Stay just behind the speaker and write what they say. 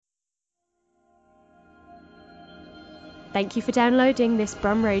Thank you for downloading this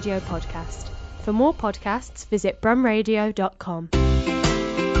Brum Radio podcast. For more podcasts, visit brumradio.com.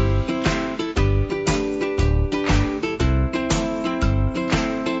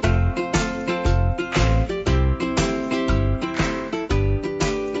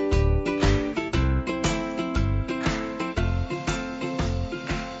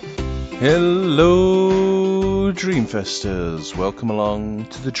 Hello, Dreamfesters. Welcome along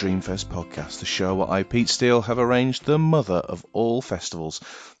to the Dreamfest Podcast, the show where I, Pete Steele, have arranged the mother of all festivals.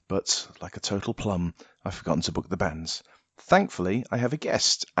 But, like a total plum, I've forgotten to book the bands. Thankfully, I have a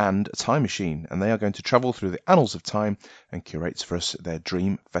guest and a time machine, and they are going to travel through the annals of time and curate for us their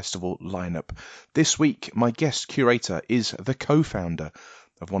Dream Festival lineup. This week, my guest curator is the co-founder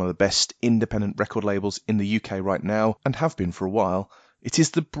of one of the best independent record labels in the UK right now, and have been for a while. It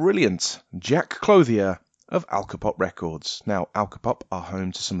is the brilliant Jack Clothier of Alcopop Records. Now, Alcopop are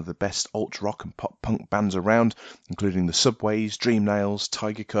home to some of the best alt-rock and pop-punk bands around, including the Subways, Dream Nails,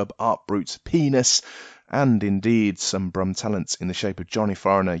 Tiger Cub, Art Brutes, Penis, and indeed some Brum talents in the shape of Johnny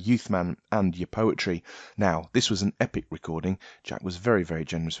Foreigner, Youthman, and Your Poetry. Now, this was an epic recording. Jack was very, very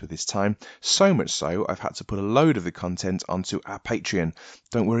generous with his time. So much so, I've had to put a load of the content onto our Patreon.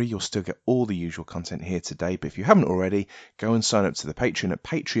 Don't worry, you'll still get all the usual content here today, but if you haven't already, go and sign up to the Patreon at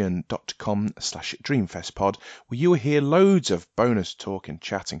patreon.com/dreamfestpod, where you will hear loads of bonus talk and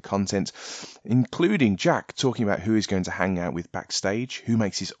chat and content, including Jack talking about who he's going to hang out with backstage, who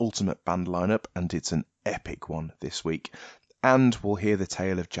makes his ultimate band lineup, and it's an epic one this week. And we'll hear the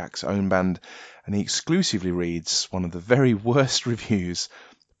tale of Jack's own band, and he exclusively reads one of the very worst reviews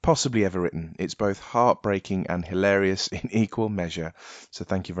possibly ever written. It's both heartbreaking and hilarious in equal measure. So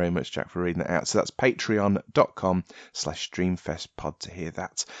thank you very much, Jack, for reading that out. So that's patreon.com/dreamfestpod to hear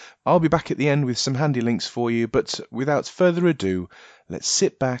that. I'll be back at the end with some handy links for you, but without further ado, let's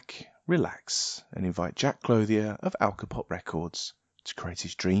sit back, relax, and invite Jack Clothier of Alcopop Records to create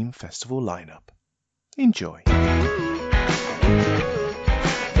his Dream Festival lineup. Enjoy.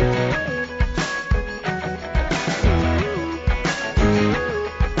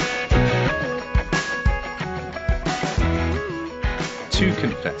 To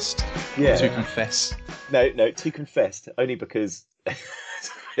confessed. Yeah. To confess. No, to confessed, only because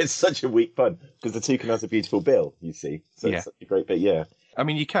it's such a weak pun, because the toucan has a beautiful bill, you see. So Yeah. It's such a great bit, yeah. I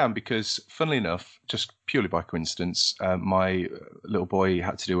mean, you can, because funnily enough, just purely by coincidence, my little boy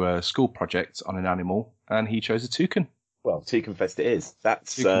had to do a school project on an animal, and he chose a toucan. Well, to confessed it is.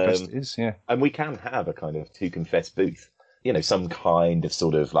 That's Toucan fest it is, yeah. and we can have a kind of to confessed booth. You know, some kind of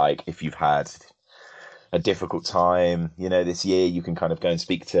sort of like, if you've had a difficult time, you know, this year, you can kind of go and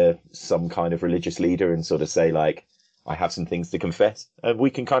speak to some kind of religious leader and sort of say, like, I have some things to confess. And we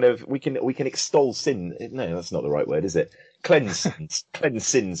can extol sin. No, that's not the right word, is it? Cleanse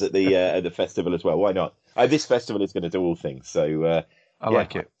sins at the festival as well. Why not? This festival is going to do all things. So I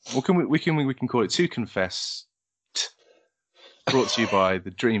like it. Well, we can call it To Confess, brought to you by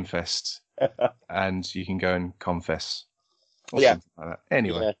the Dreamfest, and you can go and confess. Or something like that.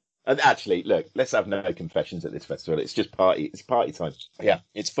 Anyway. Yeah. And actually, look, let's have no confessions at this festival. It's just party. It's party time. Yeah,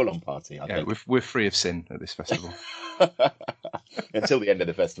 it's full on party. I think. We're free of sin at this festival. Until the end of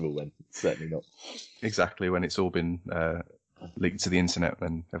the festival, then certainly not. Exactly, when it's all been leaked to the internet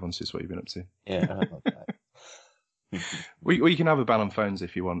and everyone sees what you've been up to. Yeah. You can have a ban on phones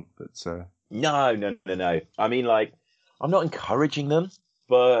if you want, but No. I mean, like, I'm not encouraging them,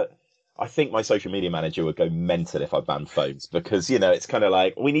 but I think my social media manager would go mental if I banned phones, because, you know, it's kind of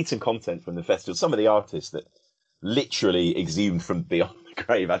like, we need some content from the festival. Some of the artists that literally exhumed from beyond the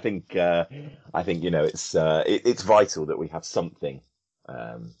grave. I think you know, it's vital that we have something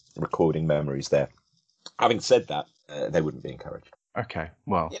recording memories there. Having said that, they wouldn't be encouraged. okay,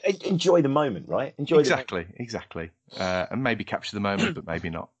 well, Enjoy the moment, right? exactly. And maybe capture the moment, but maybe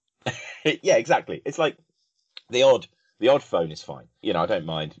not. Yeah, exactly. It's like the odd phone is fine. You know, I don't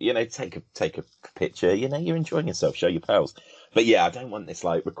mind. You know, take a picture. You know, you're enjoying yourself. Show your pals. But yeah, I don't want this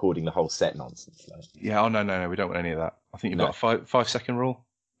like recording the whole set nonsense. Like. Yeah. Oh no. We don't want any of that. I think you've got a 5-second rule.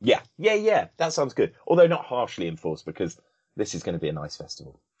 Yeah. That sounds good. Although not harshly enforced, because this is going to be a nice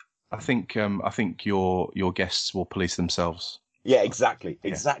festival. I think your guests will police themselves. Yeah. Exactly. We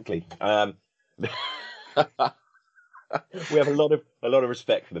have a lot of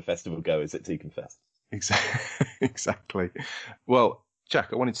respect for the festival goers at To Confess. Exactly. Well,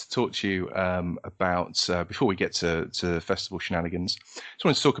 Jack, I wanted to talk to you about, before we get to festival shenanigans, just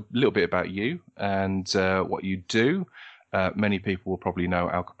wanted to talk a little bit about you and what you do. Many people will probably know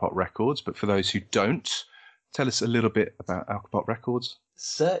Alcopop Records, but for those who don't, tell us a little bit about Alcopop Records.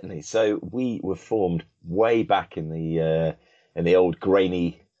 Certainly. So we were formed way back in the old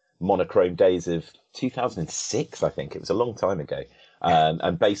grainy monochrome days of 2006, I think. It was a long time ago.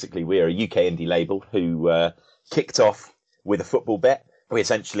 And basically, we're a UK indie label who kicked off with a football bet. We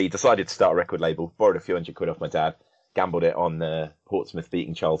essentially decided to start a record label, borrowed a few £100 off my dad, gambled it on Portsmouth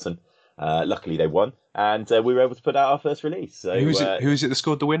beating Charlton. Luckily, they won, and we were able to put out our first release. So, who is it that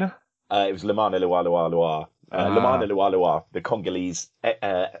scored the winner? It was Lamana Lualua. Lamana Lualua, the Congolese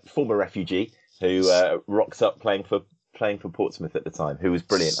former refugee who rocked up playing for Portsmouth at the time, who was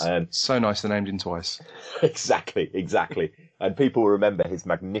brilliant. So nice they named him twice. Exactly. And people will remember his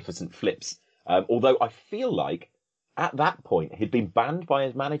magnificent flips. Although I feel like at that point he'd been banned by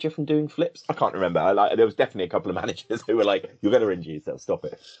his manager from doing flips. I can't remember. There was definitely a couple of managers who were like, "You're going to injure yourself, stop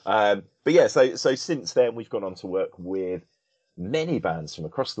it." But yeah, so since then we've gone on to work with many bands from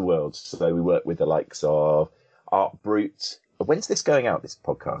across the world. So we work with the likes of Art Brut. When's this going out, this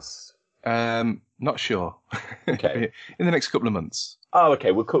podcast? Not sure. Okay. In the next couple of months. Oh,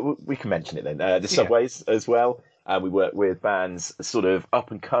 okay. We can mention it then. The Subways as well. We work with bands sort of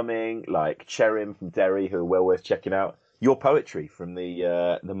up and coming, like Cherim from Derry, who are well worth checking out. Your Poetry from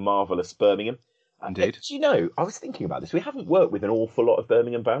the marvellous Birmingham. Indeed. Do you know, I was thinking about this. We haven't worked with an awful lot of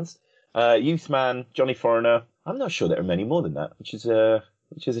Birmingham bands. Youthman, Johnny Foreigner. I'm not sure there are many more than that, which is a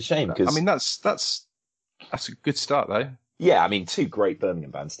shame. Cause, I mean, that's a good start, though. Yeah, I mean, two great Birmingham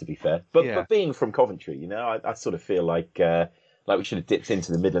bands, to be fair. But being from Coventry, you know, I sort of feel like we should have dipped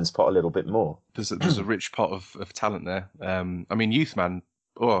into the Midlands pot a little bit more. There's a rich pot of talent there. I mean, Youthman,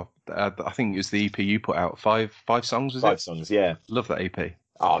 I think it was the EP you put out. Five songs, was it? 5 songs, yeah. Love that EP.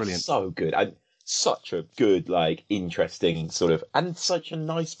 Oh, brilliant. So good. And such a good, like, interesting sort of, and such a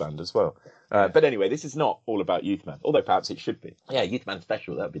nice band as well. But anyway, this is not all about Youthman, although perhaps it should be. Yeah, Youthman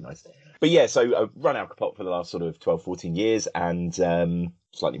special, that would be nice. But yeah, so I've run Alcopop for the last sort of 12, 14 years and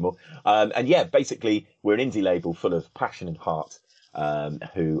slightly more. And yeah, basically, we're an indie label full of passion and heart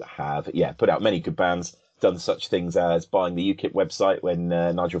who have, put out many good bands, done such things as buying the UKIP website when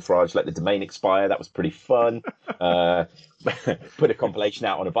Nigel Farage let the domain expire. That was pretty fun. Put a compilation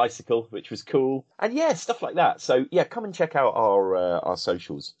out on a bicycle, which was cool. And yeah, stuff like that. So yeah, come and check out our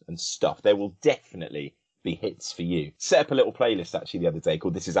socials and stuff. There will definitely be hits for you. Set up a little playlist actually the other day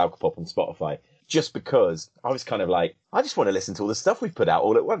called This Is Alcopop on Spotify, just because I was kind of like, I just want to listen to all the stuff we've put out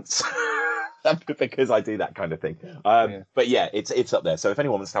all at once. Because I do that kind of thing. But yeah, it's up there. So if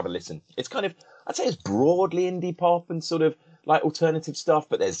anyone wants to have a listen, it's kind of, I'd say it's broadly indie pop and sort of like alternative stuff,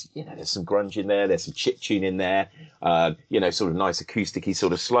 but there's some grunge in there, there's some chiptune in there, sort of nice acousticy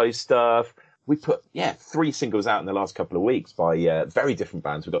sort of slow stuff. We put 3 singles out in the last couple of weeks by very different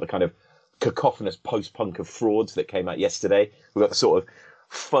bands. We've got the kind of cacophonous post-punk of Frauds that came out yesterday. We've got the sort of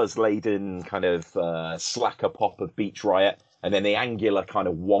fuzz-laden kind of slacker pop of Beach Riot, and then the angular kind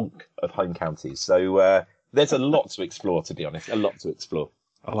of wonk of Home Counties. So there's a lot to explore, to be honest. A lot to explore.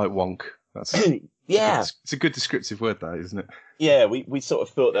 I like wonk. That's it's a good descriptive word, that, isn't it? Yeah, we sort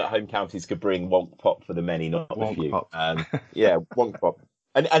of thought that Home Counties could bring wonk pop for the many, not the Wonk few. pop. Wonk pop.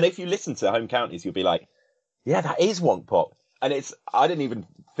 And if you listen to Home Counties, you'll be like, yeah, that is wonk pop. And I didn't even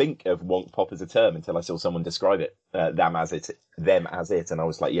think of wonk pop as a term until I saw someone describe it, them as it, and I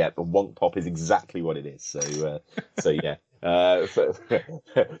was like, yeah, but wonk pop is exactly what it is. So yeah.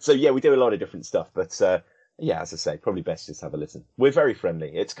 So yeah, we do a lot of different stuff, but as I say, probably best just have a listen. We're very friendly.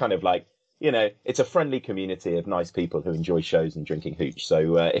 It's kind of like, it's a friendly community of nice people who enjoy shows and drinking hooch.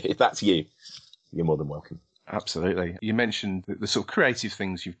 So if that's you, you're more than welcome. Absolutely. You mentioned the sort of creative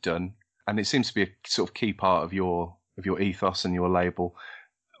things you've done, and it seems to be a sort of key part of your ethos and your label.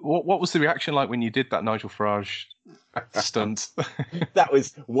 What was the reaction like when you did that Nigel Farage stunt? That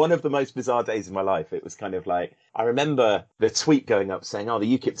was one of the most bizarre days of my life. It was kind of like, I remember the tweet going up saying,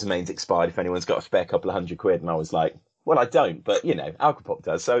 the UKIP domain's expired if anyone's got a spare couple of £100. And I was like, well, I don't, but Alcopop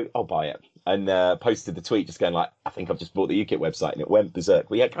does, so I'll buy it. And posted the tweet just going like, I think I've just bought the UKIP website, and it went berserk.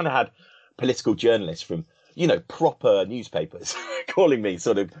 We kind of had political journalists from proper newspapers calling me,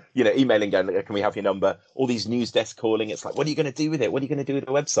 sort of, emailing, going, can we have your number? All these news desks calling. It's like, what are you going to do with it? What are you going to do with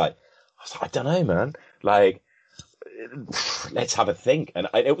the website? I was like, I don't know, man. Like, let's have a think. And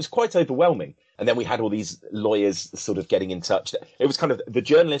it was quite overwhelming. And then we had all these lawyers sort of getting in touch. It was kind of, the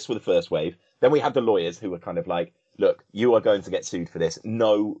journalists were the first wave. Then we had the lawyers who were kind of like, look, you are going to get sued for this.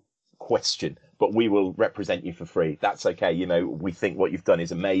 No question. But we will represent you for free. That's okay. We think what you've done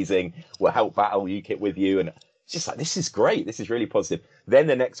is amazing. We'll help battle UKIP with you. And it's just like, this is great. This is really positive. Then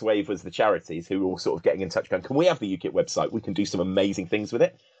the next wave was the charities who were all sort of getting in touch going, can we have the UKIP website? We can do some amazing things with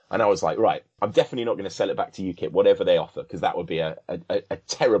it. And I was like, right, I'm definitely not going to sell it back to UKIP, whatever they offer, because that would be a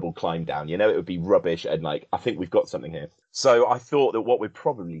terrible climb down. You know, it would be rubbish. And like, I think we've got something here. So I thought that what we'd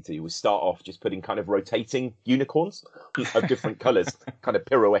probably do was start off just putting kind of rotating unicorns of different colours, kind of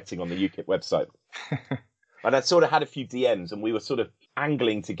pirouetting on the UKIP website. And I sort of had a few DMs, and we were sort of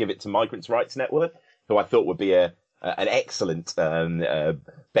angling to give it to Migrants' Rights Network, who I thought would be an excellent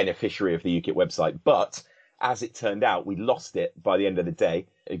beneficiary of the UKIP website. But as it turned out, we lost it by the end of the day.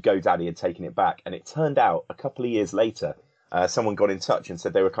 GoDaddy had taken it back. And it turned out a couple of years later, someone got in touch and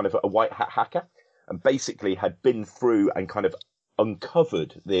said they were kind of a white hat hacker and basically had been through and kind of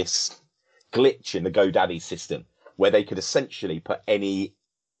uncovered this glitch in the GoDaddy system where they could essentially put any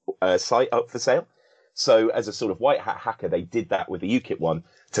site up for sale. So as a sort of white hat hacker, they did that with the UKIP one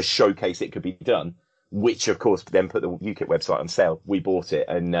to showcase it could be done, which of course then put the UKIP website on sale. We bought it,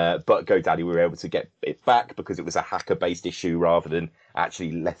 and but GoDaddy, we were able to get it back because it was a hacker-based issue rather than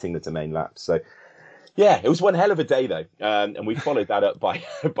actually letting the domain lapse. So yeah, it was one hell of a day though, and we followed that up by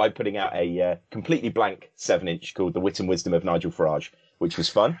by putting out a completely blank 7-inch called The Wit and Wisdom of Nigel Farage, which was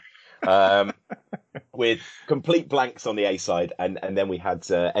fun. With complete blanks on the A side, and then we had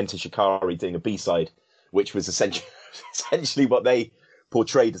Enter Shikari doing a B side, which was essentially what they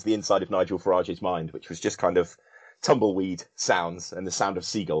portrayed as the inside of Nigel Farage's mind, which was just kind of tumbleweed sounds and the sound of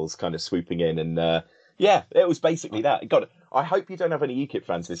seagulls kind of swooping in. And yeah, it was basically that. God, I hope you don't have any UKIP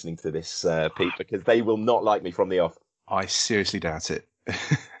fans listening to this, Pete, because they will not like me from the off. I seriously doubt it.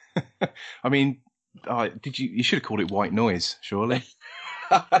 I mean, you should have called it White Noise, surely.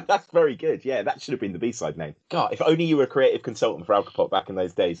 That's very good. Yeah, that should have been the B-side name. God, if only you were a creative consultant for Alcopop back in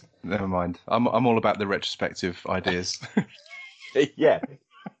those days. Never mind. I'm all about the retrospective ideas. Yeah.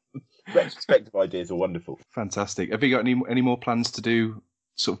 Retrospective ideas are wonderful. Fantastic. Have you got any more plans to do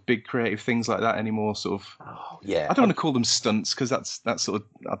sort of big creative things like that? Any more sort of... Oh, yeah. I don't want to call them stunts because that's sort of...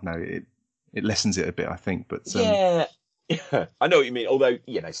 I don't know. It lessens it a bit, I think. But yeah. I know what you mean. Although,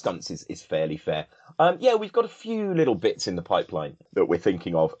 stunts is fairly fair. Yeah, we've got a few little bits in the pipeline that we're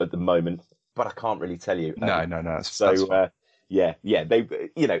thinking of at the moment, but I can't really tell you. No. That's fine. Yeah. They,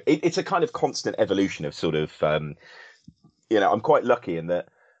 it's a kind of constant evolution of sort of, I'm quite lucky in that.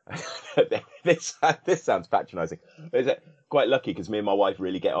 This sounds patronising. Quite lucky because me and my wife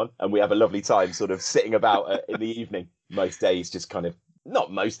really get on, and we have a lovely time sort of sitting about in the evening most days, just kind of.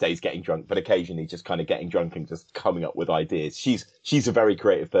 Not most days getting drunk, but occasionally just kind of getting drunk and just coming up with ideas. She's a very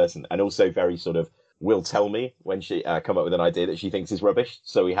creative person and also very sort of will tell me when she come up with an idea that she thinks is rubbish.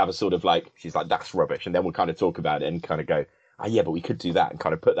 So we have a sort of like, she's like, that's rubbish. And then we'll kind of talk about it and kind of go, yeah, but we could do that and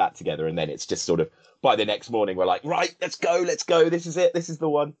kind of put that together. And then it's just sort of by the next morning, we're like, right, let's go. This is it. This is the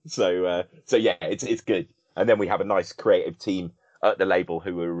one. So yeah, it's good. And then we have a nice creative team at the label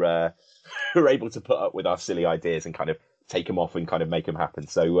who are able to put up with our silly ideas and kind of take them off and kind of make them happen.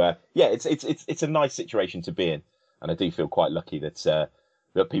 So yeah, it's a nice situation to be in, and I do feel quite lucky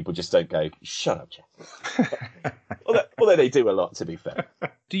that people just don't go, shut up, Jack. although they do a lot, to be fair.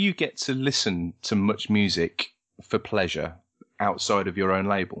 Do you get to listen to much music for pleasure outside of your own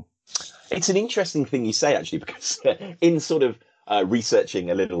label? It's an interesting thing you say, actually, because in sort of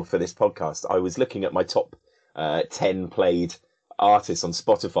researching a little for this podcast, I was looking at my top 10 played artists on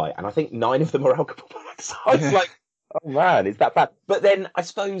Spotify, and I think 9 of them are Alcopop. So I was like, oh man, is that bad? But then I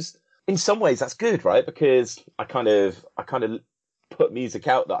suppose in some ways that's good, right? Because I kind of put music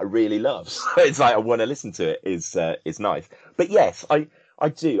out that I really love. So it's like I want to listen to it is nice. But yes, I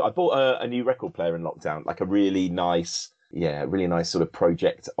do. I bought a new record player in lockdown, like a really nice sort of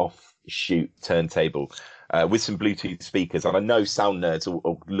project offshoot turntable with some Bluetooth speakers. And I know sound nerds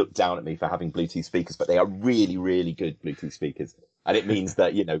will look down at me for having Bluetooth speakers, but they are really, really good Bluetooth speakers. And it means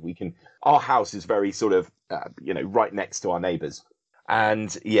that, our house is very sort of, right next to our neighbours.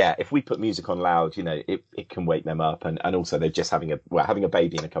 And yeah, if we put music on loud, it can wake them up. And also they're just having a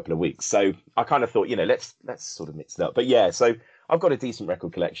baby in a couple of weeks. So I kind of thought, let's sort of mix it up. But yeah, so I've got a decent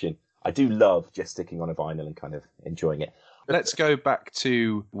record collection. I do love just sticking on a vinyl and kind of enjoying it. Let's go back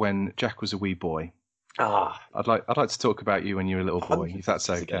to when Jack was a wee boy. I'd like to talk about you when you were a little boy, if that's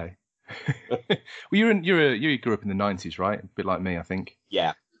okay. Well, you grew up in the 90s, right? A bit like me, I think.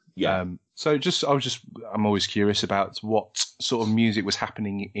 Yeah. So I'm always curious about what sort of music was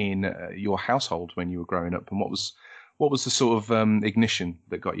happening in your household when you were growing up, and what was the sort of ignition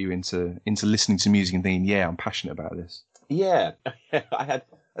that got you into listening to music and thinking, yeah, I'm passionate about this. Yeah, I had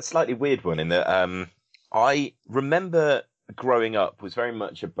a slightly weird one in that I remember growing up was very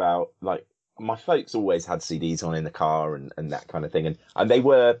much about, like, my folks always had CDs on in the car and that kind of thing. And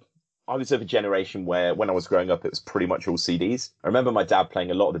I was of a generation where when I was growing up, it was pretty much all CDs. I remember my dad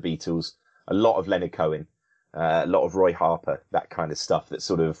playing a lot of the Beatles, a lot of Leonard Cohen, a lot of Roy Harper, that kind of stuff that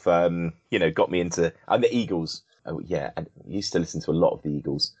sort of, got me into, and the Eagles. Oh yeah, and I used to listen to a lot of the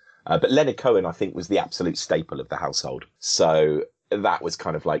Eagles. But Leonard Cohen, I think, was the absolute staple of the household. So that was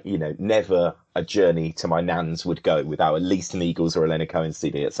kind of like, never a journey to my nan's would go without at least an Eagles or a Leonard Cohen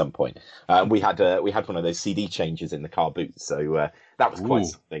CD at some point. We had one of those CD changers in the car boot, so that was quite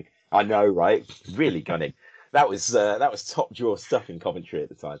something. I know, right? Really gunning. That was top drawer stuff in Coventry at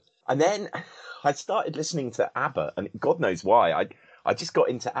the time. And then I started listening to ABBA, and God knows why. I just got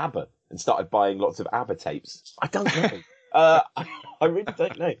into ABBA and started buying lots of ABBA tapes. I don't know. I really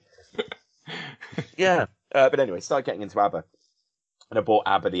don't know. Yeah. But anyway, started getting into ABBA. And I bought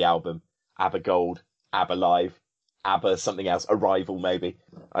ABBA the album, ABBA Gold, ABBA Live, ABBA something else, Arrival maybe.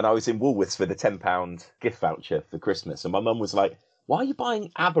 And I was in Woolworths for the £10 gift voucher for Christmas. And my mum was like, why are you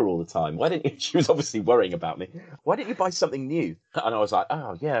buying ABBA all the time? Why didn't you? She was obviously worrying about me. Why didn't you buy something new? And I was like,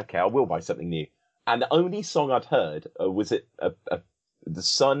 oh, yeah, okay, I will buy something new. And the only song I'd heard was the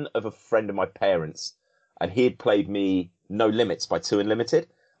son of a friend of my parents. And he had played me No Limits by Two Unlimited.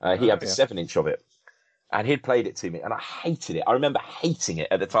 He had the 7-inch of it. And he'd played it to me, and I hated it. I remember hating it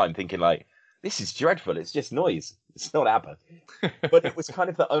at the time, thinking like, this is dreadful. It's just noise. It's not ABBA. But it was kind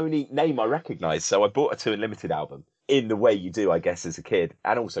of the only name I recognised. So I bought a Two Unlimited album in the way you do, I guess, as a kid,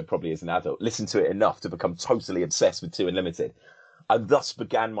 and also probably as an adult. Listened to it enough to become totally obsessed with Two Unlimited. And thus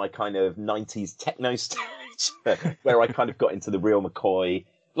began my kind of 90s techno stage, where I kind of got into the Real McCoy,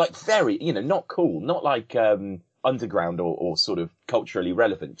 like very, not cool, not like underground or sort of culturally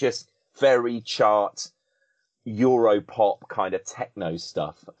relevant, just very chart, Europop kind of techno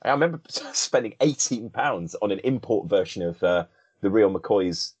stuff. I remember spending £18 on an import version of the Real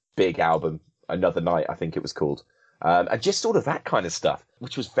McCoy's big album, Another Night, I think it was called. And just sort of that kind of stuff,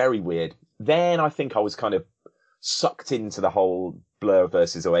 which was very weird. Then I think I was kind of sucked into the whole Blur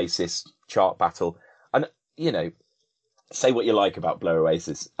versus Oasis chart battle. And, say what you like about Blur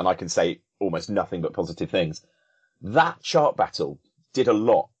Oasis, and I can say almost nothing but positive things. That chart battle did a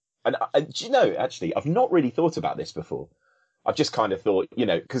lot. And do you know, actually, I've not really thought about this before. I've just kind of thought,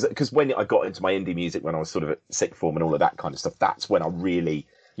 because when I got into my indie music, when I was sort of at sixth form and all of that kind of stuff, that's when I really,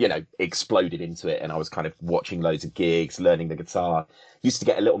 exploded into it. And I was kind of watching loads of gigs, learning the guitar. Used to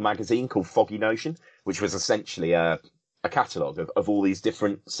get a little magazine called Foggy Notion, which was essentially a catalogue of all these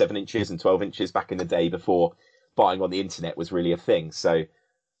different 7 inches and 12 inches back in the day before buying on the internet was really a thing. So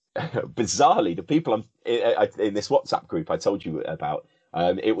bizarrely, the people in this WhatsApp group I told you about,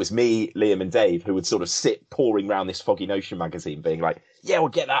 it was me, Liam and Dave who would sort of sit pouring around this Foggy Notion magazine being like, yeah, well,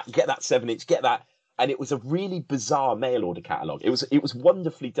 get that 7-inch, get that. And it was a really bizarre mail order catalogue. It was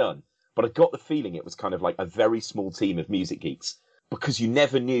wonderfully done, but I got the feeling it was kind of like a very small team of music geeks, because you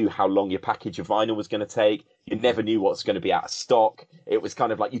never knew how long your package of vinyl was going to take. You never knew what's going to be out of stock. It was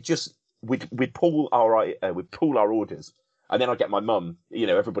kind of like we'd pull our orders. And then I'd get my mum,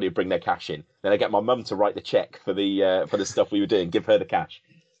 everybody would bring their cash in. Then I'd get my mum to write the check for the stuff we were doing, give her the cash,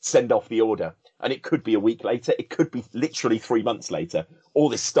 send off the order. And it could be a week later. It could be literally 3 months later. All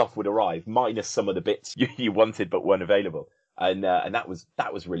this stuff would arrive, minus some of the bits you wanted but weren't available. And that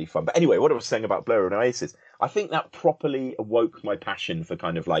was really fun. But anyway, what I was saying about Blur and Oasis, I think that properly awoke my passion for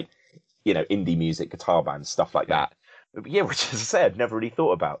kind of like, indie music, guitar bands, stuff like that. Yeah, which, as I say, I'd never really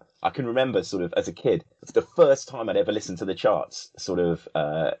thought about. I can remember sort of as a kid, it's the first time I'd ever listened to the charts, sort of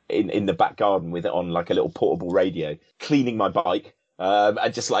in the back garden with it on like a little portable radio, cleaning my bike,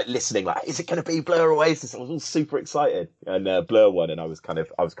 and just like listening, like, is it going to be Blur or Oasis? I was all super excited, and Blur won, and I was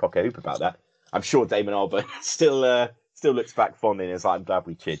cock a hoop about that. I'm sure Damon Albarn still looks back fondly and is like, I'm glad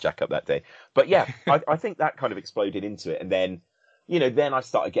we cheered Jack up that day. But yeah, I think that kind of exploded into it, and then then I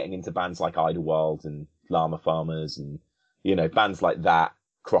started getting into bands like Idlewild and Llama Farmers and, bands like that,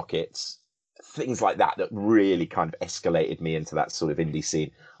 Crockett's, things like that really kind of escalated me into that sort of indie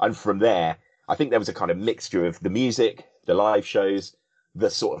scene. And from there, I think there was a kind of mixture of the music, the live shows, the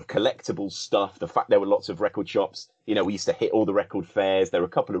sort of collectible stuff, the fact there were lots of record shops. We used to hit all the record fairs. There were a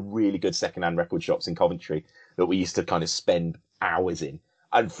couple of really good secondhand record shops in Coventry that we used to kind of spend hours in.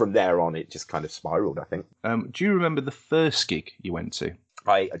 And from there on, it just kind of spiraled, I think. Do you remember the first gig you went to?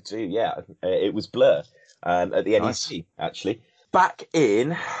 I do, yeah. It was Blur at the NEC, actually. Back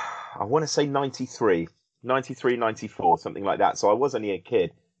in, I want to say 93, 94, something like that. So I was only a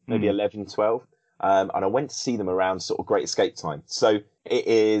kid, maybe 11, 12. And I went to see them around sort of Great Escape time. So it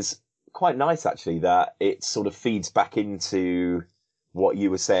is quite nice, actually, that it sort of feeds back into what you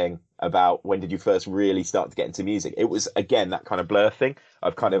were saying about when did you first really start to get into music. It was, again, that kind of Blur thing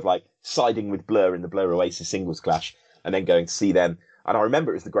of kind of like siding with Blur in the Blur Oasis singles clash and then going to see them. And I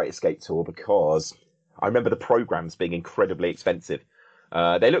remember it was the Great Escape tour because I remember the programs being incredibly expensive.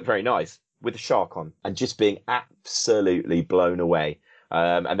 They looked very nice, with a shark on and just being absolutely blown away.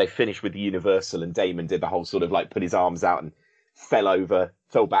 And they finished with the Universal, and Damon did the whole sort of like put his arms out and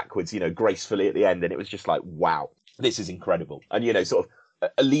fell backwards, gracefully at the end. And it was just like, wow, this is incredible. And, sort of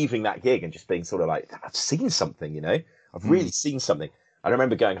leaving that gig and just being sort of like, I've seen something, I've really seen something. I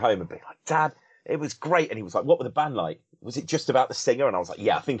remember going home and being like, Dad, it was great. And he was like, what were the band like? Was it just about the singer? And I was like,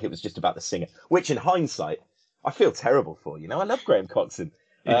 yeah, I think it was just about the singer, which in hindsight, I feel terrible for. I love Graham Coxon.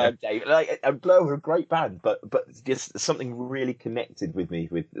 Dave, and Blur were a great band, but just something really connected with me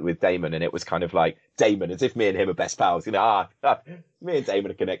with Damon, and it was kind of like Damon, as if me and him are best pals. Me and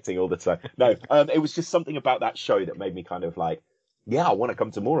Damon are connecting all the time. No, it was just something about that show that made me kind of like, yeah, I want to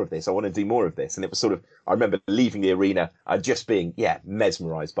come to more of this. I want to do more of this. And it was sort of, I remember leaving the arena and just being,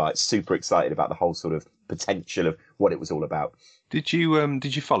 mesmerised by it, super excited about the whole sort of potential of what it was all about. Did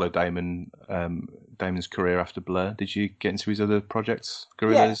you follow Damon's career after Blur? Did you get into his other projects,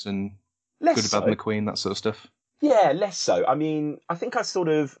 Gorillaz and Good, Bad and the Queen, that sort of stuff? Yeah, less so. I mean, I think I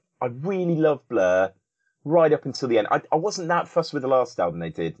really loved Blur right up until the end. I wasn't that fussed with the last album they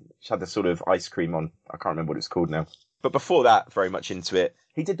did, which had the sort of ice cream on. I can't remember what it's called now. But before that, very much into it.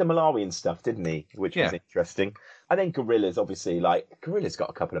 He did the Malawian stuff, didn't he? Which was interesting. And then Gorillaz, obviously, Gorillaz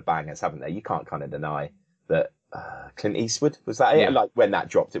got a couple of bangers, haven't they? You can't kind of deny that. Clint Eastwood, was that it? Like when that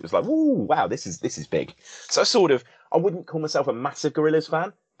dropped, it was like, ooh, wow, this is big. So I wouldn't call myself a massive Gorillaz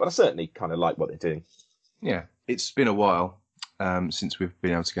fan, but I certainly kind of like what they're doing. Yeah, it's been a while since we've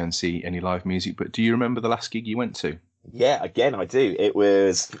been able to go and see any live music, but do you remember the last gig you went to? Yeah, again, I do. It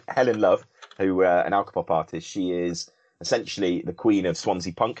was Helen Love, who an Alcopop artist. She is essentially the queen of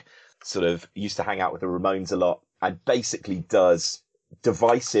Swansea punk, sort of used to hang out with the Ramones a lot, and basically does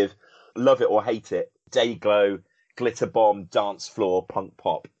divisive, love it or hate it, day glow, glitter bomb, dance floor, punk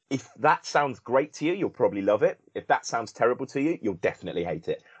pop. If that sounds great to you, you'll probably love it. If that sounds terrible to you, you'll definitely hate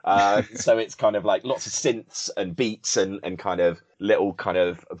it. So it's kind of like lots of synths and beats and kind of little kind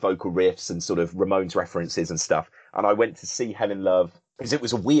of vocal riffs and sort of Ramones references and stuff. And I went to see Helen Love because it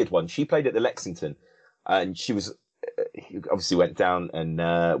was a weird one. She played at the Lexington, and she obviously went down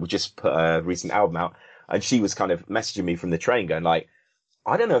and we just put a recent album out, and she was kind of messaging me from the train going like,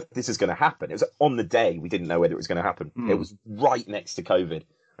 I don't know if this is going to happen. It was on the day. We didn't know whether it was going to happen. It was right next to COVID.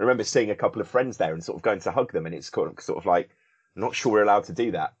 I remember seeing a couple of friends there and sort of going to hug them, and it's sort of like, I'm not sure we're allowed to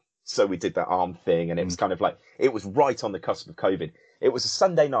do that. So we did that arm thing, and it was kind of like, it was right on the cusp of COVID. It was a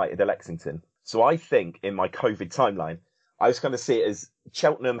Sunday night at the Lexington. So I think in my COVID timeline, I was going to see it as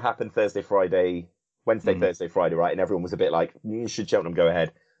Cheltenham happened Thursday, Friday, Wednesday, Thursday, Friday, right? And everyone was a bit like, should Cheltenham go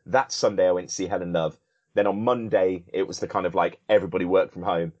ahead? That Sunday I went to see Helen Love. Then on Monday, it was the kind of like everybody worked from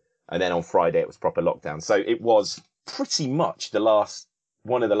home. And then on Friday, it was proper lockdown. So it was pretty much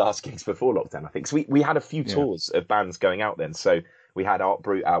one of the last gigs before lockdown, I think. So we had a few tours of bands going out then. So we had Art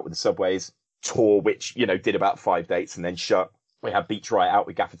Brut out with the Subways tour, which, did about 5 dates and then shut. We had Beach Riot out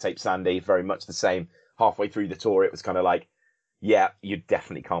with Gaffer Tape Sandy, very much the same. Halfway through the tour, it was kind of like, yeah, you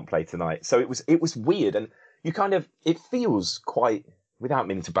definitely can't play tonight. So it was weird. And it feels quite, without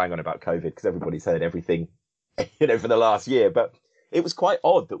meaning to bang on about COVID, because everybody's heard everything, for the last year, but it was quite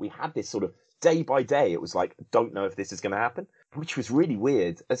odd that we had this sort of day by day. It was like, don't know if this is going to happen, which was really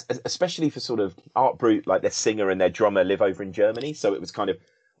weird, especially for sort of Art Brut, like their singer and their drummer live over in Germany. So it was kind of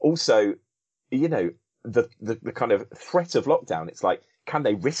also, the kind of threat of lockdown. It's like, can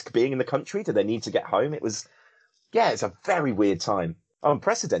they risk being in the country? Do they need to get home? It's a very weird time.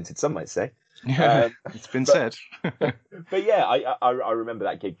 Unprecedented, some might say. Yeah, it's been said. But yeah, I remember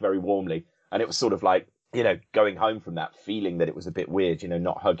that gig very warmly. And it was sort of like, going home from that, feeling that it was a bit weird,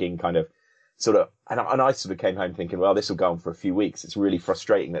 not hugging kind of sort of. And I sort of came home thinking, well, this will go on for a few weeks. It's really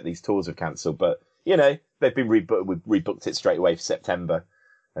frustrating that these tours have cancelled. But, they've been rebooked. We rebooked it straight away for September.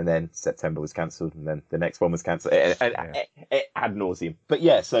 And then September was cancelled, and then the next one was cancelled. Ad nauseum. But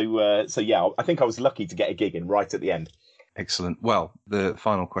yeah, so yeah, I think I was lucky to get a gig in right at the end. Excellent. Well, the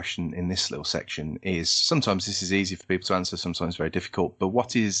final question in this little section is, sometimes this is easy for people to answer, sometimes very difficult, but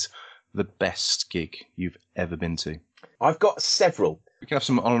what is the best gig you've ever been to? I've got several. We can have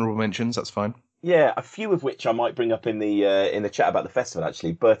some honourable mentions, that's fine. Yeah, a few of which I might bring up in the chat about the festival,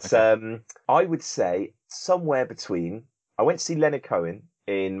 actually. But okay. I would say somewhere between, I went to see Leonard Cohen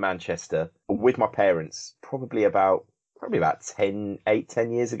in Manchester with my parents, probably about 10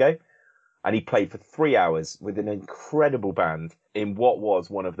 years ago. And he played for 3 hours with an incredible band in what was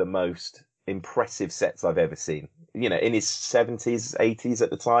one of the most impressive sets I've ever seen. In his 70s, 80s at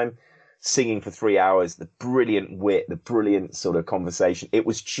the time, singing for 3 hours, the brilliant wit, the brilliant sort of conversation. It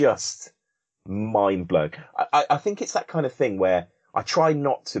was just mind-blowing. I think it's that kind of thing where I try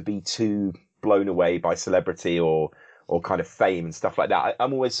not to be too blown away by celebrity or kind of fame and stuff like that.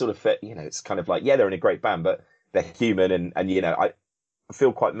 I'm always sort of, it's kind of like, yeah, they're in a great band, but they're human, and I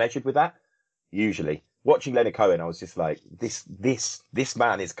feel quite measured with that usually. Watching Leonard Cohen, I was just like, this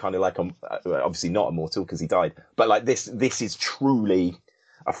man is kind of like, obviously not immortal because he died, but like this is truly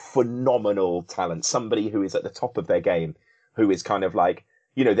a phenomenal talent, somebody who is at the top of their game, who is kind of like,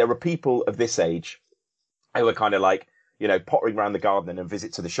 there are people of this age who are kind of like, pottering around the garden and a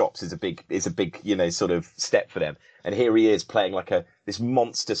visit to the shops is a big, sort of step for them. And here he is playing like this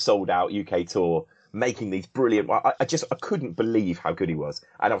monster sold out UK tour, making these brilliant, I couldn't believe how good he was.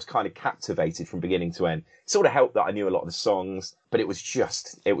 And I was kind of captivated from beginning to end. It sort of helped that I knew a lot of the songs, but it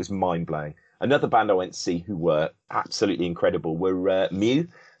was mind blowing. Another band I went to see who were absolutely incredible were Mew,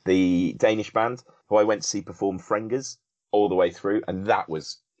 the Danish band, who I went to see perform Frengers all the way through, and that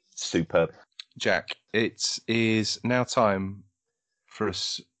was superb. Jack, it is now time for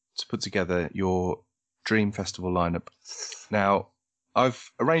us to put together your Dream Festival lineup. Now,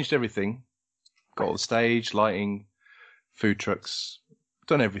 I've arranged everything, got all the stage, lighting, food trucks,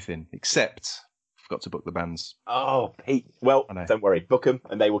 done everything, except forgot to book the bands. Oh, Pete. Well, don't worry. Book them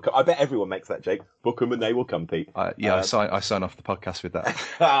and they will come. I bet everyone makes that joke. Book them and they will come, Pete. I sign off the podcast with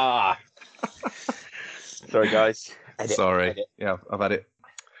that. Sorry, guys. Edit. Yeah, I've had it.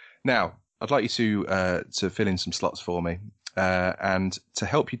 Now, I'd like you to fill in some slots for me. And to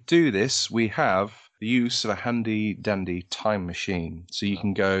help you do this, we have the use of a handy dandy time machine. So you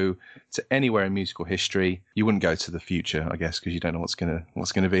can go to anywhere in musical history. You wouldn't go to the future, I guess, because you don't know what's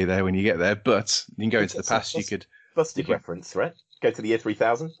gonna be there when you get there. But you can go into the past. You could busted reference, right? Go to the year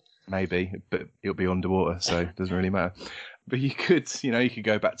 3000. Maybe, but it'll be underwater, so it doesn't really matter. But you could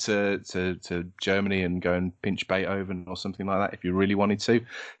go back to Germany and go and pinch Beethoven or something like that if you really wanted to.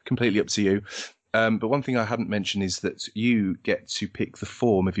 Completely up to you. But one thing I hadn't mentioned is that you get to pick the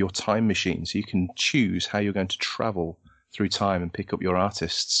form of your time machine, so you can choose how you're going to travel through time and pick up your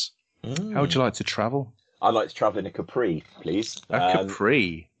artists. How would you like to travel? I'd like to travel in a Capri, please. A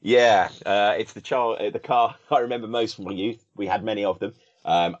Capri? Yeah, it's the car I remember most from my youth. We had many of them.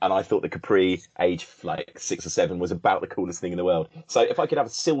 And I thought the Capri, age like 6 or 7, was about the coolest thing in the world. So if I could have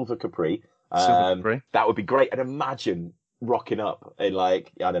a silver Capri, that would be great. And imagine rocking up in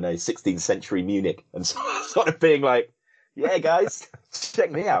 16th century Munich and sort of being like, yeah, guys,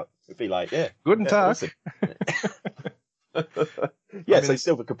 check me out. It'd be like, yeah. Guten Tag. Awesome. So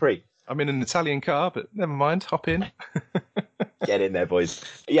silver Capri. I'm in an Italian car, but never mind, hop in. Get in there, boys.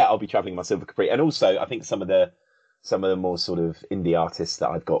 Yeah, I'll be travelling my silver Capri. And also, I think some of the more sort of indie artists that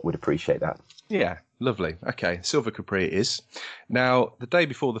I've got would appreciate that. Yeah, lovely. Okay, silver Capri it is. Now, the day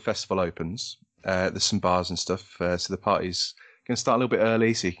before the festival opens, there's some bars and stuff, so the party's going to start a little bit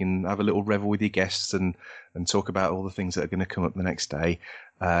early, so you can have a little revel with your guests and talk about all the things that are going to come up the next day.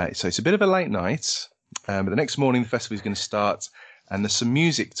 So it's a bit of a late night, but the next morning the festival is going to start, and there's some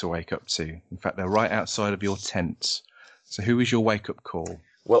music to wake up to. In fact, they're right outside of your tent. So who is your wake-up call?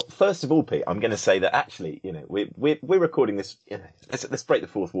 Well, first of all, Pete, I'm going to say that actually, we're recording this. Let's break the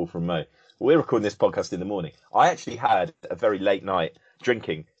fourth wall from Mo. We're recording this podcast in the morning. I actually had a very late night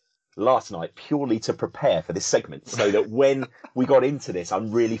drinking last night purely to prepare for this segment, so that when we got into this,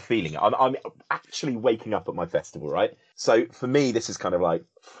 I'm really feeling it. I'm actually waking up at my festival, right? So for me, this is kind of like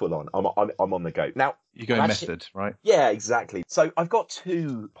full on. I'm on the go now. You're going method, right? Yeah, exactly. So I've got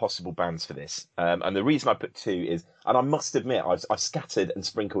 2 possible bands for this, and the reason I put 2 is, and I must admit, I've scattered and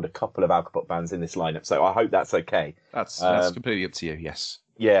sprinkled a couple of Alcopop bands in this lineup, so I hope that's okay. That's completely up to you. Yes.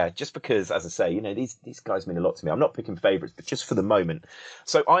 Yeah, just because, as I say, these guys mean a lot to me. I'm not picking favourites, but just for the moment.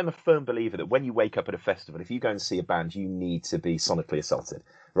 So I'm a firm believer that when you wake up at a festival, if you go and see a band, you need to be sonically assaulted,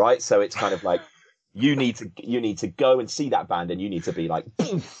 right? So it's kind of like you need to go and see that band, and you need to be like,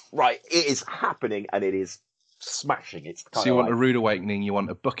 right, it is happening, and it is smashing. It's kind so you want a rude awakening. You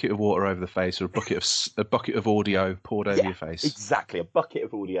want a bucket of water over the face, or a bucket of audio poured over your face. Exactly, a bucket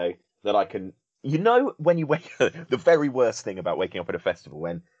of audio that I can. When you wake up, the very worst thing about waking up at a festival,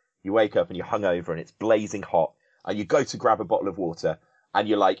 when you wake up and you're hungover and it's blazing hot, and you go to grab a bottle of water, and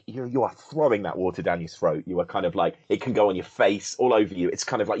you're like, you are throwing that water down your throat. You are kind of like, it can go on your face, all over you. It's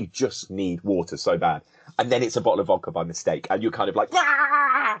kind of like you just need water so bad. And then it's a bottle of vodka by mistake, and you're kind of like,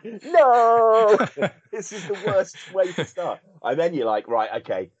 no! This is the worst way to start. And then you're like, right,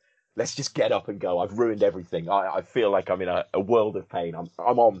 okay, let's just get up and go. I've ruined everything. I feel like I'm in a world of pain. I'm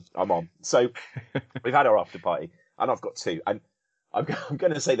on. So we've had our after party, and I've got 2. And I'm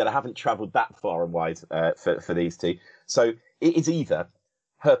going to say that I haven't travelled that far and wide for these 2. So it is either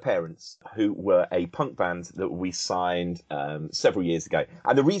Her Parents, who were a punk band that we signed several years ago.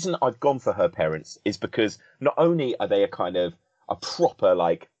 And the reason I've gone for Her Parents is because not only are they a proper,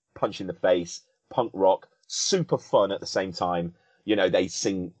 like, punch in the face, punk rock, super fun at the same time. You know, they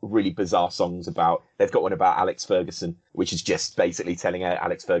sing really bizarre songs they've got one about Alex Ferguson, which is just basically telling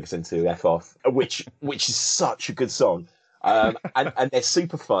Alex Ferguson to F off, which is such a good song. And they're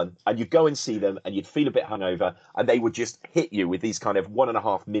super fun, and you'd go and see them and you'd feel a bit hungover, and they would just hit you with these kind of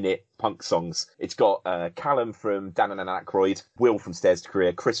 1.5 minute punk songs. It's got Callum from Dan and Aykroyd, Will from Stairs to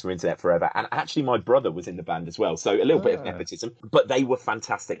Career, Chris from Internet Forever, and actually my brother was in the band as well, so a little bit of nepotism, but they were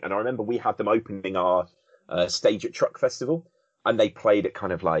fantastic. And I remember we had them opening our stage at Truck Festival, and they played at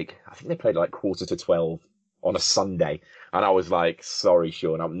kind of like, I think they played like 11:45 on a Sunday, and I was like, sorry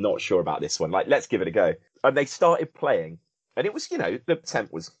Sean, I'm not sure about this one, like let's give it a go. And they started playing, and it was, you know, the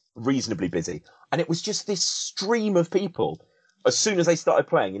tent was reasonably busy. And it was just this stream of people. As soon as they started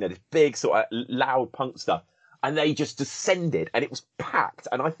playing, you know, this big sort of loud punk stuff. And they just descended, and it was packed.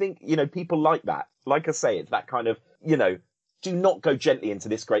 And I think, you know, people like that. Like I say, it's that kind of, you know, do not go gently into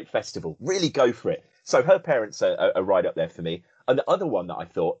this great festival. Really go for it. So Her Parents are right up there for me. And the other one that I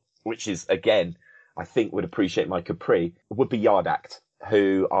thought, which is, again, I think would appreciate my Capri, would be Yard Act,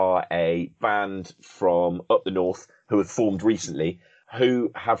 who are a band from up the north who have formed recently, who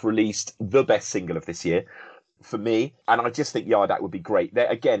have released the best single of this year for me. And I just think Yard Act would be great. They're,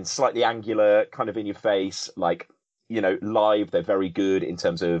 again, slightly angular, kind of in your face, like, you know, live, they're very good in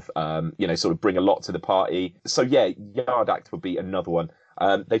terms of, you know, sort of bring a lot to the party. So yeah, Yard Act would be another one.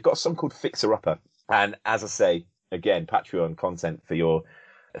 They've got a song called Fixer Upper. And as I say, again, Patreon content for your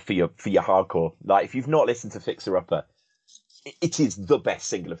hardcore. Like, if you've not listened to Fixer Upper, it is the best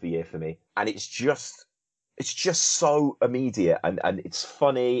single of the year for me. And it's just so immediate, and it's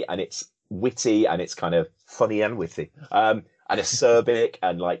funny, and it's witty, and it's kind of funny and witty, and acerbic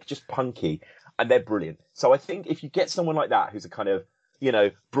and like just punky, and they're brilliant. So I think if you get someone like that, who's a kind of, you know,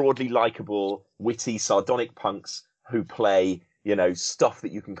 broadly likable, witty, sardonic punks who play, you know, stuff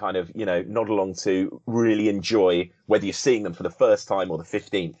that you can kind of, you know, nod along to, really enjoy, whether you're seeing them for the first time or the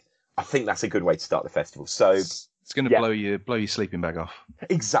 15th, I think that's a good way to start the festival. So it's going to blow your sleeping bag off.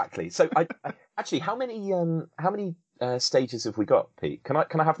 Exactly. So I actually, how many stages have we got, Pete? Can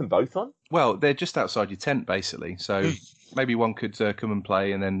I have them both on? Well, they're just outside your tent, basically. So maybe one could come and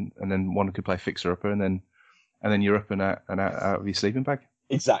play, and then one could play Fixer Upper, and then you're up and out of your sleeping bag.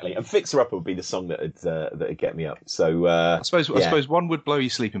 Exactly. And Fixer Upper would be the song that'd get me up. So I suppose one would blow your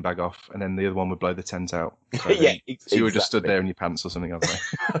sleeping bag off, and then the other one would blow the tent out. So yeah, so you were just stood there in your pants or something, other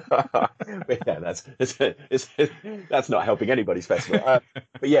way. Yeah, that's not helping anybody's festival.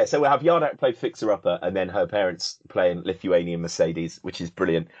 But yeah, so we'll have Yard Act play Fixer Upper, and then Her Parents playing Lithuanian Mercedes, which is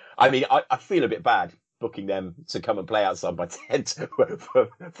brilliant. I mean, I feel a bit bad booking them to come and play outside my tent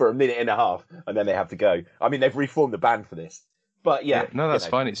for a minute and a half, and then they have to go. I mean, they've reformed the band for this. But yeah, no, that's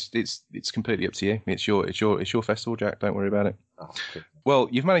fine. It's completely up to you. It's your festival, Jack. Don't worry about it. Oh, well,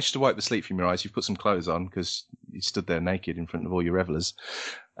 you've managed to wipe the sleep from your eyes. You've put some clothes on because you stood there naked in front of all your revelers.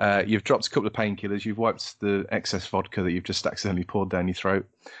 You've dropped a couple of painkillers. You've wiped the excess vodka that you've just accidentally poured down your throat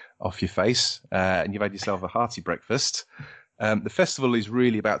off your face, and you've had yourself a hearty breakfast. The festival is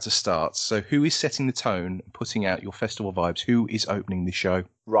really about to start. So, who is setting the tone, putting out your festival vibes? Who is opening the show?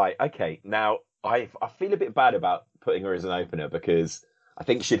 Right. Okay. Now, I feel a bit bad about putting her as an opener because I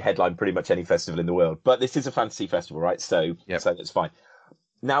think she should headline pretty much any festival in the world. But this is a fantasy festival, right? So that's fine.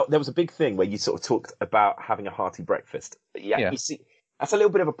 Now, there was a big thing where you sort of talked about having a hearty breakfast. Yeah. You see, that's a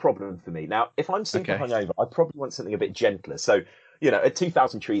little bit of a problem for me. Now, if I'm super hungover, I probably want something a bit gentler. So, you know, at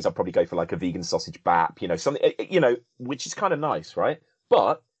 2,000 Trees, I'll probably go for like a vegan sausage bap, you know, something, you know, which is kind of nice, right?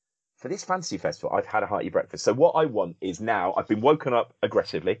 But for this fantasy festival, I've had a hearty breakfast. So what I want is now, I've been woken up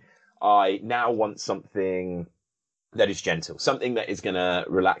aggressively. I now want something that is gentle, something that is going to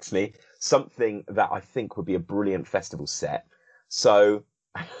relax me, something that I think would be a brilliant festival set. So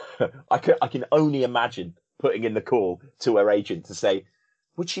I can only imagine putting in the call to her agent to say,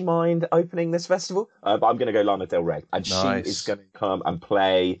 would she mind opening this festival? But I'm going to go Lana Del Rey, and nice. She is going to come and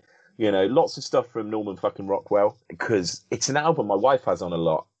play, you know, lots of stuff from Norman fucking Rockwell, because it's an album my wife has on a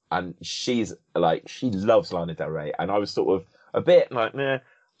lot, and she's like, she loves Lana Del Rey, and I was sort of a bit like, meh.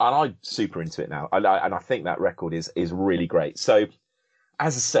 And I'm super into it now. And I think that record is really great. So,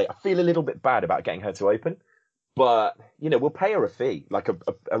 as I say, I feel a little bit bad about getting her to open. But, you know, we'll pay her a fee, like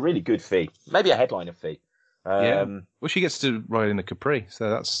a really good fee. Maybe a headliner fee. Well, she gets to ride in a Capri,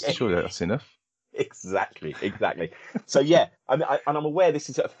 so surely that's enough. Exactly. So, yeah, and I'm aware this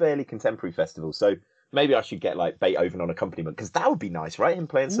is a fairly contemporary festival. So maybe I should get, like, Beethoven on accompaniment, because that would be nice, right? Him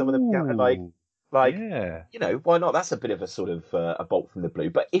playing some of the piano, Like, you know, why not? That's a bit of a sort of a bolt from the blue.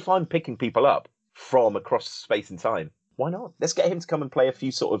 But if I'm picking people up from across space and time, why not? Let's get him to come and play a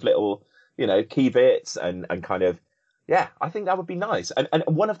few sort of little, you know, key bits and kind of, I think that would be nice. And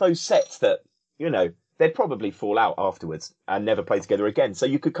one of those sets that, you know, they'd probably fall out afterwards and never play together again. So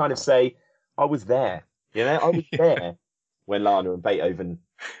you could kind of say, I was there. I was there when Lana and Beethoven,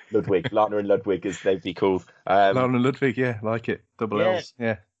 Lana and Ludwig, as they'd be called. Lana and Ludwig, yeah, like it. Double L's,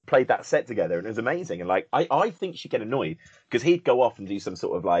 yeah. Played that set together, and it was amazing. And like, I think she'd get annoyed because he'd go off and do some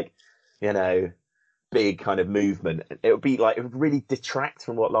sort of like, big kind of movement. It would really detract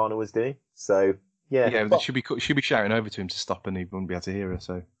from what Lana was doing. So yeah, but she'd be shouting over to him to stop, and he wouldn't be able to hear her.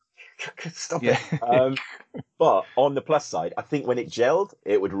 So stop it. But on the plus side, I think when it gelled,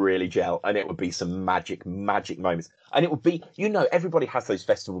 it would really gel, and it would be some magic moments. And it would be, everybody has those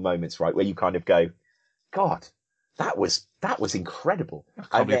festival moments, right, where you kind of go, God, that was incredible. I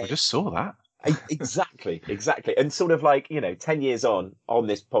can't believe I just saw that. Exactly. And sort of like, 10 years on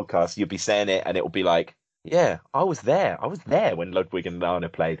this podcast, you'll be saying it and it will be like, yeah, I was there when Ludwig and Lana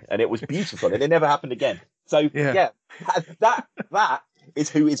played, and it was beautiful, and it never happened again. So yeah that is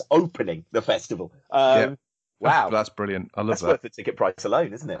who is opening the festival. Wow. That's brilliant. I love that. That's worth the ticket price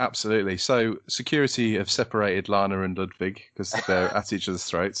alone, isn't it? Absolutely. So security have separated Lana and Ludwig because they're at each other's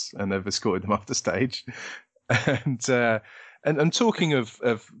throats, and they've escorted them off the stage. And talking of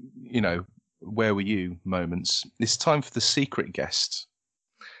where were you moments, it's time for the secret guest.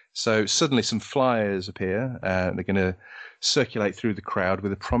 So suddenly some flyers appear. They're going to circulate through the crowd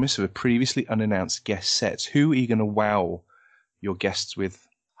with a promise of a previously unannounced guest set. Who are you going to wow your guests with?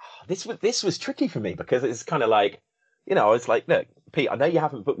 This was tricky for me because it's kind of like, I was like, look, Pete, I know you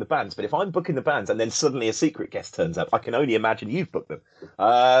haven't booked the bands, but if I'm booking the bands and then suddenly a secret guest turns up, I can only imagine you've booked them.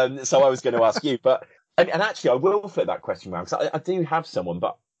 So I was going to ask you, but and actually I will flip that question around because I do have someone,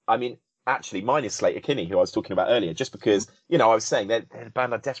 but I mean, actually, mine is Slater Kinney, who I was talking about earlier, just because, I was saying they're a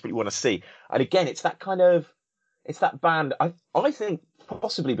band I desperately want to see. And again, it's that band, I think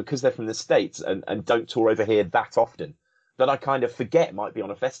possibly because they're from the States and don't tour over here that often, that I kind of forget might be on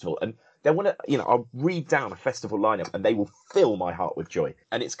a festival. And they want to, I'll read down a festival lineup and they will fill my heart with joy.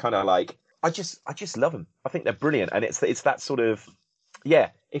 And it's kind of like, I just love them. I think they're brilliant. And it's that sort of,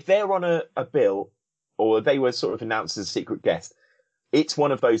 if they're on a bill or they were sort of announced as a secret guest, it's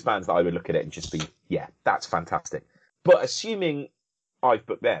one of those bands that I would look at it and just be, yeah, that's fantastic. But assuming I've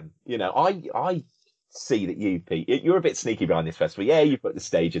booked them, I see that you, Pete, you're a bit sneaky behind this festival. Yeah, you've booked the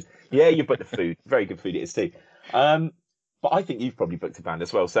stages. Yeah, you've booked the food. Very good food it is too. But I think you've probably booked a band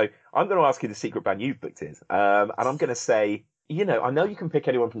as well. So I'm going to ask you the secret band you've booked is. And I'm going to say, I know you can pick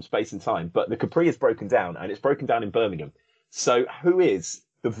anyone from Space and Time, but the Capri is broken down, and it's broken down in Birmingham. So who is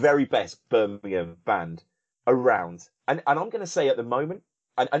the very best Birmingham band around? And I'm going to say at the moment,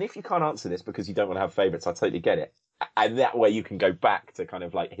 and if you can't answer this because you don't want to have favourites, I totally get it. And that way you can go back to kind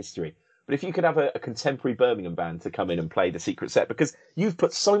of like history. But if you could have a contemporary Birmingham band to come in and play the secret set, because you've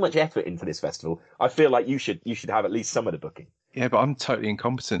put so much effort into this festival, I feel like you should have at least some of the booking. Yeah, but I'm totally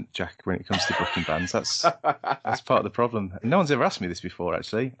incompetent, Jack, when it comes to booking bands. That's part of the problem. No one's ever asked me this before,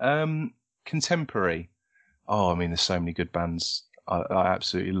 actually. Contemporary. Oh, I mean, there's so many good bands I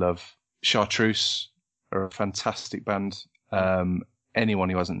absolutely love. Chartreuse are a fantastic band. Anyone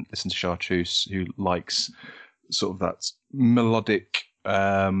who hasn't listened to Chartreuse, who likes sort of that melodic,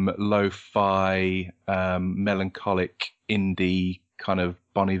 lo-fi, melancholic, indie kind of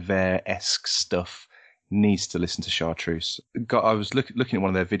Bon Iver-esque stuff, needs to listen to Chartreuse. I was looking at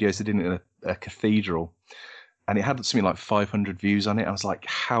one of their videos. They did it in a cathedral, and it had something like 500 views on it. I was like,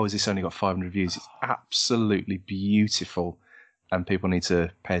 how has this only got 500 views? It's absolutely beautiful, and people need to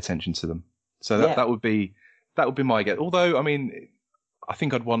pay attention to them. So that would be my guess. Although, I mean, I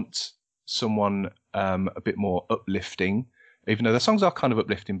think I'd want someone a bit more uplifting, even though their songs are kind of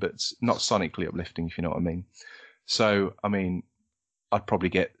uplifting, but not sonically uplifting, if you know what I mean. So, I mean, I'd probably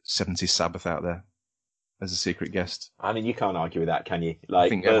get 70s Sabbath out there as a secret guest. I mean, you can't argue with that, can you? Like, I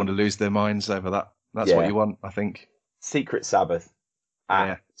think everyone will lose their minds over that. That's what you want, I think. Secret Sabbath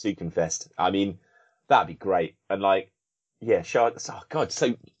at Zukenfest. I mean, that'd be great. And like, oh God,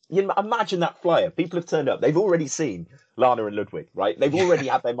 so imagine that flyer. People have turned up. They've already seen Lana and Ludwig, right? They've already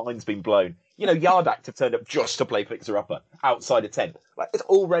had their minds been blown. Yard Act have turned up just to play Fixer Upper outside a tent. Like, it's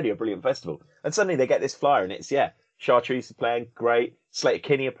already a brilliant festival. And suddenly they get this flyer and it's, Chartreuse are playing, great. Slater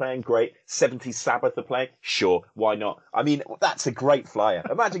Kinney are playing, great. 70s Sabbath are playing, sure, why not? I mean, that's a great flyer.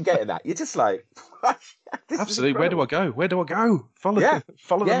 Imagine getting that. You're just like, absolutely. Where do I go? Follow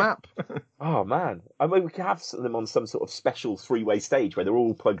the map. Oh man, I mean, we could have them on some sort of special three-way stage where they're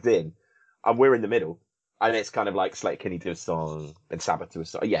all plugged in, and we're in the middle, and it's kind of like Slater Kinney do a song and Sabbath do a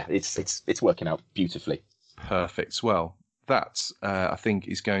song. Yeah, it's working out beautifully. Perfect. Well, that I think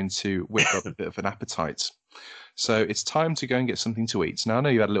is going to whip up a bit of an appetite So it's time to go and get something to eat. Now, I know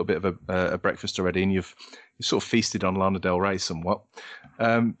you had a little bit of a breakfast already, and you've sort of feasted on Lana Del Rey somewhat.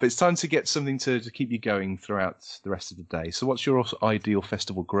 But it's time to get something to keep you going throughout the rest of the day. So what's your ideal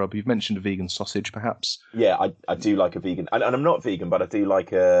festival grub? You've mentioned a vegan sausage, perhaps. Yeah, I do like a vegan, and I'm not vegan, but I do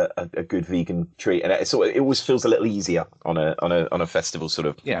like a good vegan treat, and it always feels a little easier on a festival sort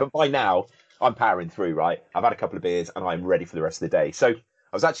of. Yeah. But by now, I'm powering through, right? I've had a couple of beers, and I'm ready for the rest of the day. So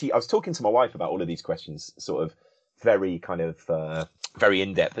I was talking to my wife about all of these questions, sort of very kind of very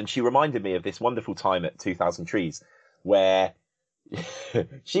in depth, and she reminded me of this wonderful time at 2000 Trees where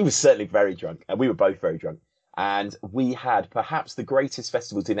she was certainly very drunk, and we were both very drunk. And we had perhaps the greatest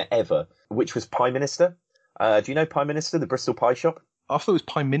festival dinner ever, which was Pie Minister. Do you know Pie Minister, the Bristol pie shop? I thought it was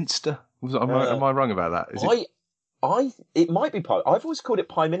Pie Minster. Am I wrong about that? It might be pie. I've always called it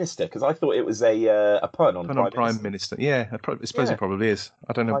Pie Minister because I thought it was a pun on Prime Minister. Yeah, I suppose it probably is.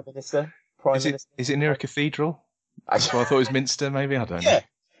 I don't know. Prime Minister. Prime Minister. Is it near a cathedral? That's what I thought it was Minster. Maybe I don't know.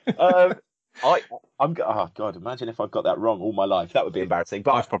 Yeah. Oh God! Imagine if I've got that wrong all my life. That would be embarrassing.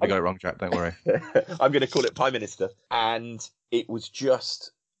 But I've probably got it wrong, Jack. Don't worry. I'm going to call it Prime Minister, and it was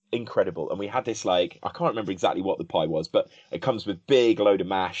just incredible. And we had this I can't remember exactly what the pie was, but it comes with big load of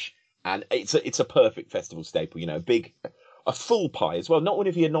mash, and it's a perfect festival staple. You know, a full pie as well, not one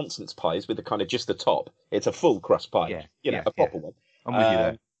of your nonsense pies with the kind of just the top. It's a full crust pie. A proper one. I'm with you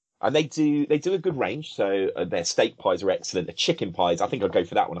there. And they do a good range. So their steak pies are excellent. The chicken pies, I think I'll go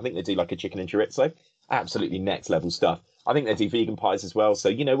for that one. I think they do like a chicken and chorizo. Absolutely next level stuff. I think they do vegan pies as well. So,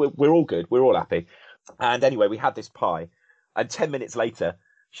 you know, we're all good. We're all happy. And anyway, we had this pie. And 10 minutes later,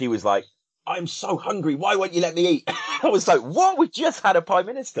 she was like, I'm so hungry. Why won't you let me eat? I was like, what? We just had a Prime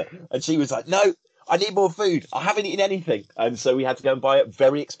Minister. And she was like, no, I need more food. I haven't eaten anything. And so we had to go and buy a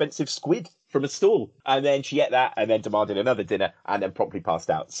very expensive squid from a stall. And then she ate that and then demanded another dinner and then promptly passed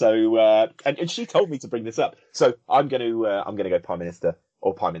out. So, and she told me to bring this up. So I'm going to go Prime Minister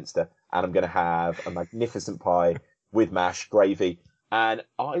or Pie Minster, and I'm going to have a magnificent pie with mash, gravy. And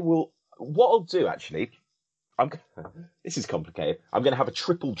what I'll do actually, this is complicated. I'm going to have a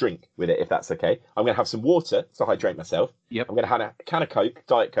triple drink with it, if that's okay. I'm going to have some water to hydrate myself. Yep. I'm going to have a can of Coke,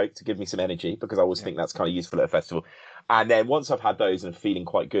 Diet Coke, to give me some energy, because I always think that's kind of useful at a festival. And then once I've had those and I'm feeling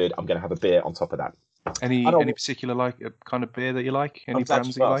quite good, I'm going to have a beer on top of that. Any particular kind of beer that you like? Any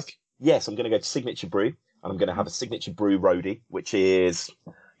brands that you like? Yes, I'm going to go to Signature Brew, and I'm going to have a Signature Brew Roadie, which is,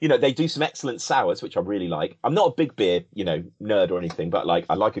 you know, they do some excellent sours, which I really like. I'm not a big beer, nerd or anything, but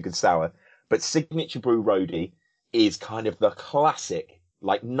I like a good sour. But Signature Brew Roadie is kind of the classic,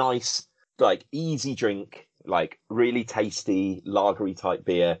 nice, easy drink, really tasty, lagery type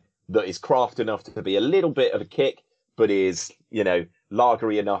beer that is craft enough to be a little bit of a kick, but is,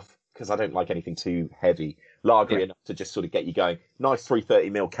 lagery enough, because I don't like anything too heavy, lagery enough to just sort of get you going. Nice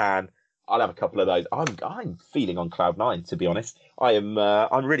 330ml can. I'll have a couple of those. I'm feeling on cloud nine, to be honest. I'm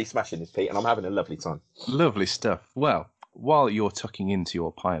really smashing this, Pete, and I'm having a lovely time. Lovely stuff. Well, while you're tucking into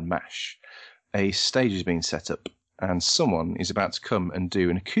your pie and mash, a stage is being set up, and someone is about to come and do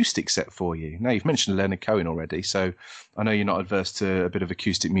an acoustic set for you. Now, you've mentioned Leonard Cohen already, so I know you're not adverse to a bit of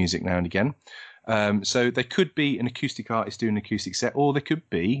acoustic music now and again. So there could be an acoustic artist doing an acoustic set, or there could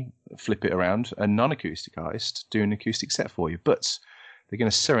be, flip it around, a non-acoustic artist doing an acoustic set for you. But they're going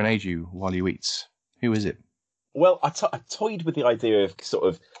to serenade you while you eat. Who is it? Well, I toyed with the idea of sort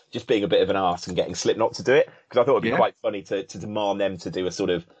of just being a bit of an arse and getting Slipknot to do it, because I thought it'd be quite funny to demand them to do a sort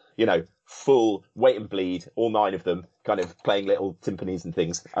of, full Wait and Bleed, all 9 of them, kind of playing little timpanis and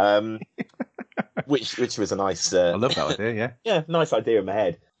things. Which was a nice. I love that idea. Yeah. Yeah, nice idea in my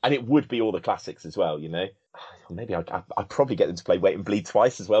head, and it would be all the classics as well. Maybe I'd probably get them to play Wait and Bleed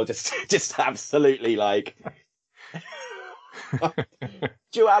twice as well, just absolutely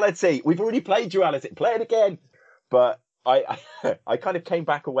Duality. We've already played Duality. Play it again. But I kind of came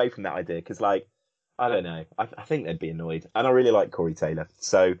back away from that idea because, I don't know. I think they'd be annoyed, and I really like Corey Taylor,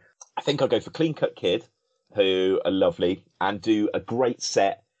 so I think I'll go for Clean Cut Kid, who are lovely and do a great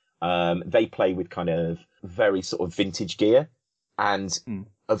set. They play with kind of very sort of vintage gear, and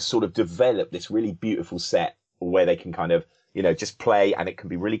have sort of developed this really beautiful set where they can kind of, just play, and it can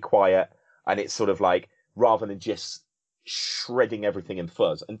be really quiet, and it's sort of rather than just shredding everything in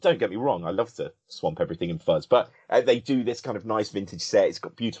fuzz. And don't get me wrong, I love to swamp everything in fuzz, but they do this kind of nice vintage set. It's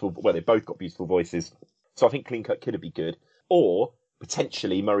got they both got beautiful voices. So I think Clean Cut Kid would be good. Or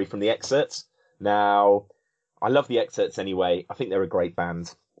potentially Murray from the Excerpts. Now, I love the Excerpts anyway. I think they're a great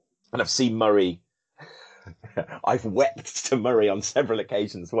band. And I've seen Murray. I've wept to Murray on several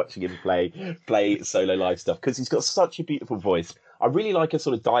occasions watching him play solo live stuff, because he's got such a beautiful voice. I really like a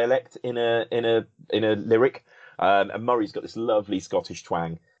sort of dialect in a lyric. And Murray's got this lovely Scottish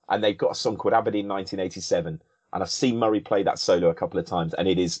twang. and they've got a song called Aberdeen 1987, and I've seen Murray play that solo a couple of times, and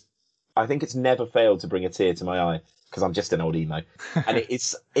I think it's never failed to bring a tear to my eye, because I'm just an old emo. And it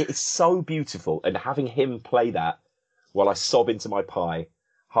is so beautiful, and having him play that while I sob into my pie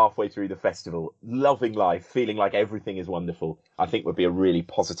halfway through the festival, loving life, feeling like everything is wonderful, I think would be a really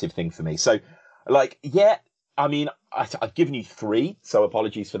positive thing for me. So, like, yeah, I mean, I've given you 3, so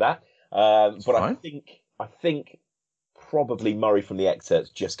apologies for that. But fine. I think probably Murray from the excerpts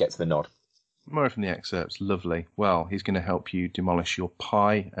just gets the nod. Murray from the excerpts, lovely. Well, he's going to help you demolish your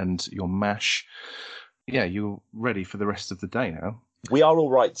pie and your mash. Yeah, you're ready for the rest of the day now. We are all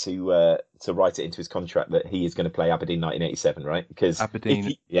right to write it into his contract that he is going to play Aberdeen 1987, right? Because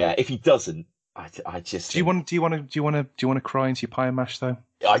Aberdeen. If he doesn't, I just. Do you want to cry into your pie and mash though?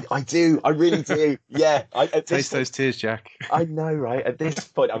 I do. I really do. Yeah. Taste those tears, Jack. I know, right? At this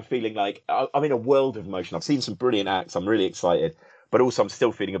point, I'm feeling like I'm in a world of emotion. I've seen some brilliant acts. I'm really excited. But also I'm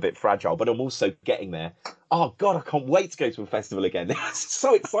still feeling a bit fragile, but I'm also getting there. Oh God, I can't wait to go to a festival again. It's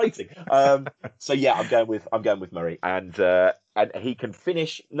so exciting. So yeah, I'm going with Murray, and he can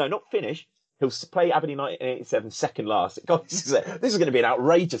finish. No, not finish. He'll play Aberdeen 1987 second last. God, this is going to be an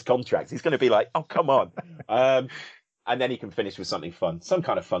outrageous contract. He's going to be like, oh come on, and then he can finish with something fun, some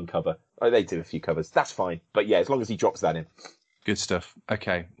kind of fun cover. Oh, they do a few covers. That's fine. But yeah, as long as he drops that in. Good stuff.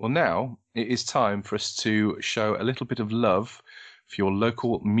 Okay, well now it is time for us to show a little bit of love for your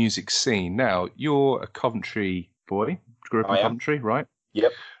local music scene. Now, you're a Coventry boy, grew up in Coventry, right?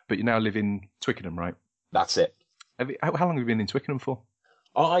 Yep. But you now live in Twickenham, right? That's it. How long have you been in Twickenham for?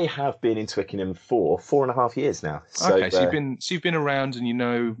 I have been in Twickenham for 4.5 years now. So, okay, so you've been around, and you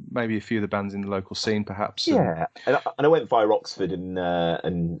know maybe a few of the bands in the local scene, perhaps. Yeah, and I went via Oxford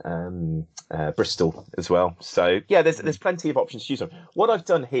and Bristol as well. So yeah, there's plenty of options to choose from. What I've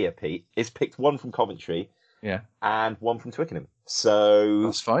done here, Pete, is picked one from Coventry. Yeah. And one from Twickenham. So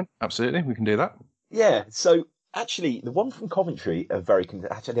that's fine. Absolutely, we can do that. Yeah. So actually, the one from Coventry are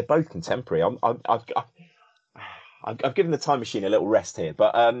actually they're both contemporary. I've given the Time Machine a little rest here,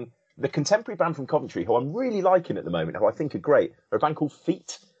 but the contemporary band from Coventry, who I'm really liking at the moment, who I think are great, are a band called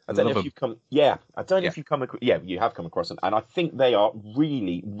Feet. I don't know if you've come. Yeah, I don't know if you've come. Yeah, you have come across them, and I think they are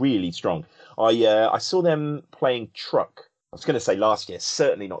really, really strong. I saw them playing Truck. I was going to say last year,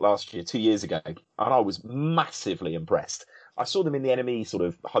 certainly not last year, 2 years ago, and I was massively impressed. I saw them in the NME sort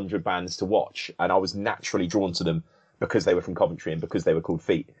of 100 bands to watch, and I was naturally drawn to them because they were from Coventry and because they were called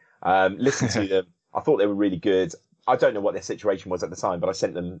Feet. Listened to them. I thought they were really good. I don't know what their situation was at the time, but I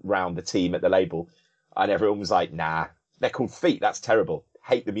sent them round the team at the label, and everyone was like, nah, they're called Feet. That's terrible.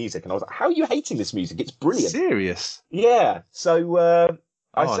 Hate the music. And I was like, how are you hating this music? It's brilliant. Serious? Yeah. So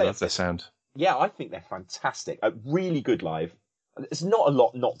I love their sound. Yeah, I think they're fantastic. Really good live. There's not a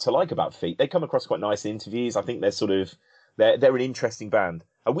lot not to like about Feet. They come across quite nice in interviews. I think they're an interesting band.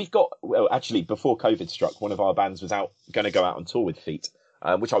 And we've got, well, actually, before COVID struck, one of our bands was going to go out on tour with Feet,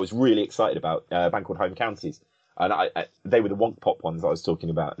 which I was really excited about, a band called Home Counties. And they were the Wonk Pop ones I was talking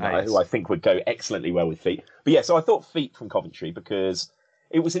about, nice. Who I think would go excellently well with Feet. But yeah, so I thought Feet from Coventry because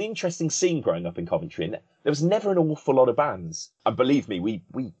it was an interesting scene growing up in Coventry, and there was never an awful lot of bands. And believe me,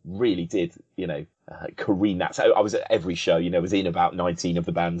 we really did, careen that. So I was at every show, was in about 19 of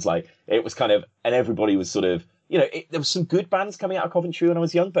the bands. Like, it was kind of, and everybody was sort of, there was some good bands coming out of Coventry when I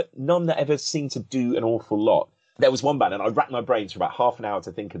was young, but none that ever seemed to do an awful lot. There was one band, and I racked my brains for about half an hour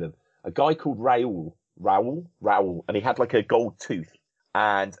to think of them. A guy called Raoul, and he had like a gold tooth.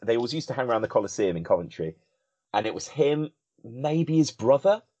 And they always used to hang around the Coliseum in Coventry. And it was him, maybe his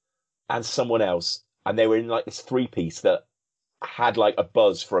brother, and someone else. And they were in like this 3-piece that had like a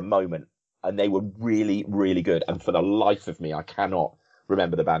buzz for a moment. And they were really, really good. And for the life of me, I cannot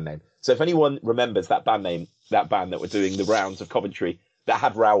remember the band name. So if anyone remembers that band name, that band that were doing the rounds of Coventry, that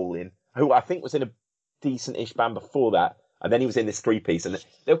had Raoul in, who I think was in a decent-ish band before that, and then he was in this 3-piece, and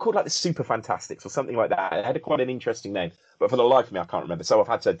they were called like the Super Fantastics or something like that. It had quite an interesting name, but for the life of me, I can't remember. So I've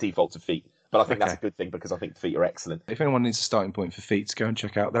had to default to Feet, but I think that's a good thing because I think Feet are excellent. If anyone needs a starting point for Feet, go and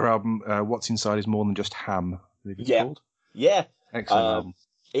check out their album. What's Inside is More Than Just Ham. Called. Yeah, excellent album.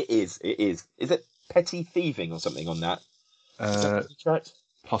 It is. Is it Petty Thieving or something on that? Is that the track?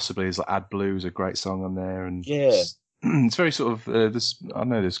 Possibly. There's like Ad Blue is a great song on there, and yeah, it's very sort of. There's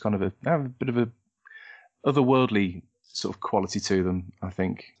kind of a bit of a otherworldly sort of quality to them. I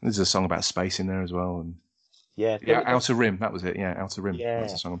think there's a song about space in there as well, and yeah, Outer Rim. That was it. Yeah, Outer Rim. Yeah.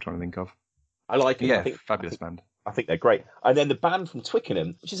 That's the song I'm trying to think of. I like it. Yeah, fabulous band. I think they're great. And then the band from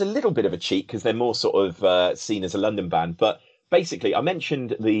Twickenham, which is a little bit of a cheat because they're more sort of seen as a London band, but basically, I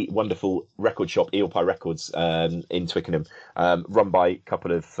mentioned the wonderful record shop, Eel Pie Records, in Twickenham, run by a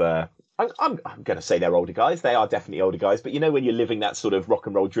couple of, I'm going to say they're older guys. They are definitely older guys. But you know when you're living that sort of rock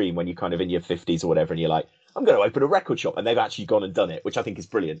and roll dream when you're kind of in your 50s or whatever, and you're like, I'm going to open a record shop, and they've actually gone and done it, which I think is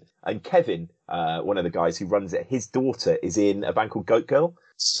brilliant. And Kevin, one of the guys who runs it, his daughter is in a band called Goat Girl.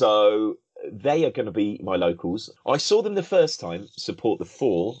 So they are going to be my locals. I saw them the first time support the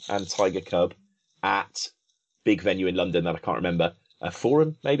Fall and Tiger Cub at big venue in London that I can't remember. A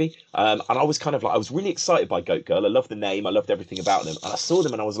Forum, maybe. And I was kind of like, I was really excited by Goat Girl. I loved the name. I loved everything about them. And I saw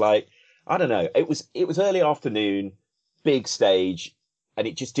them and I was like, I don't know. It was early afternoon, big stage, and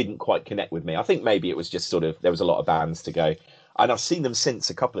it just didn't quite connect with me. I think maybe it was just sort of, there was a lot of bands to go. And I've seen them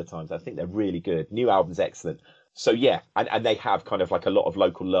since a couple of times. I think they're really good. New album's excellent. So yeah, and they have kind of like a lot of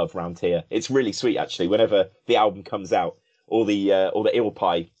local love around here. It's really sweet, actually. Whenever the album comes out, all the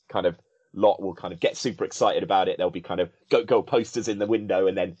Ilpie kind of lot will kind of get super excited about it. There'll be kind of Goat Girl posters in the window,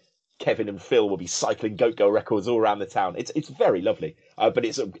 and then Kevin and Phil will be cycling Goat Girl records all around the town. It's very lovely, but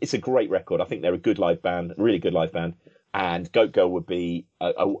it's a great record. I think they're a good live band, a really good live band, and Goat Girl would be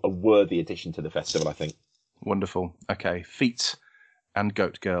a worthy addition to the festival, I think. Wonderful. Okay, Feet and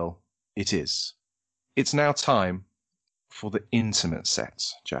Goat Girl it is. It's now time for the intimate set,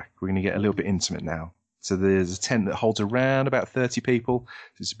 Jack. We're going to get a little bit intimate now. So there's a tent that holds around about 30 people.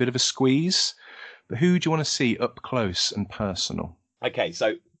 It's a bit of a squeeze. But who do you want to see up close and personal? Okay,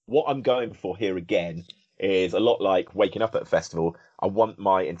 so what I'm going for here again is a lot like waking up at a festival. I want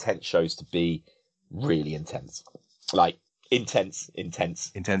my intense shows to be really intense. Like, intense,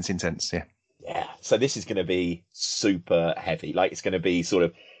 yeah. Yeah, so this is going to be super heavy. Like, it's going to be sort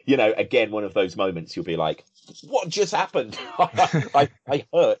of, again, one of those moments you'll be like, what just happened? I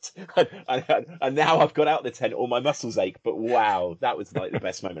hurt. And now I've got out the tent, all my muscles ache. But wow, that was like the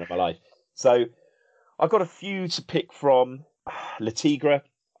best moment of my life. So I've got a few to pick from. La Tigre,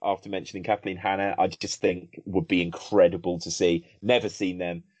 after mentioning Kathleen Hanna, I just think would be incredible to see. Never seen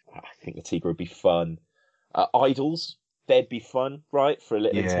them. I think La Tigre would be fun. Idols, they'd be fun, right? For a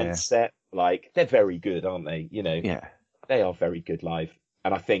little intense set. Like, they're very good, aren't they? Yeah. They are very good live.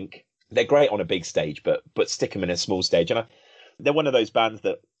 And I think they're great on a big stage, but stick them in a small stage. And they're one of those bands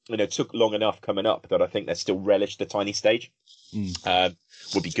that, took long enough coming up that I think they still relish the tiny stage.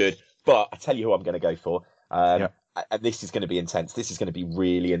 Would be good. But I tell you who I'm going to go for. And this is going to be intense. This is going to be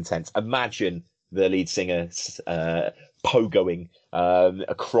really intense. Imagine the lead singer pogoing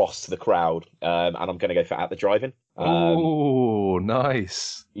across the crowd. And I'm going to go for At the Drive-In. Oh,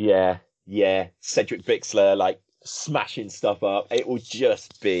 nice. Yeah. Cedric Bixler, like, smashing stuff up. It will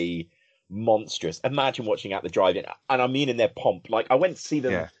just be monstrous. Imagine watching At the Drive-In, and I mean in their pomp. Like, I went to see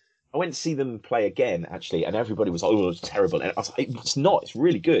them. I went to see them play again, actually, and everybody was like, "Oh, it's terrible." And I was like, "It's not. It's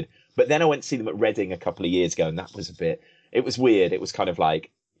really good." But then I went to see them at Reading a couple of years ago, and that was it was weird. It was kind of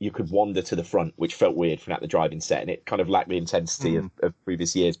like you could wander to the front, which felt weird for an At the Drive-In set, and it kind of lacked the intensity of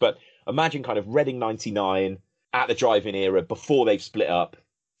previous years. But imagine kind of Reading '99, At the Drive-In era, before they've split up,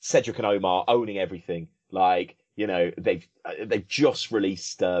 Cedric and Omar owning everything. Like, they've just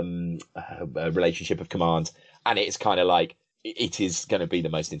released a Relationship of Command, and it's kind of like it is going to be the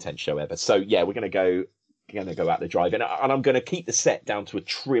most intense show ever. So yeah, we're going to go At the Drive-In, and I'm going to keep the set down to a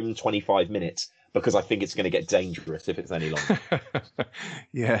trim 25 minutes because I think it's going to get dangerous if it's any longer.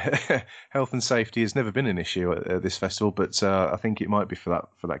 Yeah, health and safety has never been an issue at this festival, but I think it might be for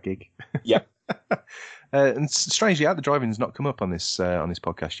that gig. Yeah. And strangely, At the Drive-In's not come up on this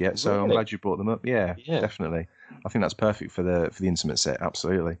podcast yet, so really? I'm glad you brought them up. Yeah, definitely. I think that's perfect for the intimate set.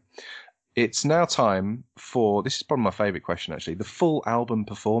 Absolutely. It's now time for, this is probably my favourite question actually, the full album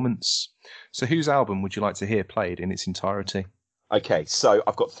performance. So whose album would you like to hear played in its entirety? Okay, so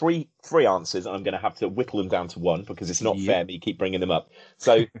I've got three answers, and I'm going to have to whittle them down to one because it's not fair me keep bringing them up.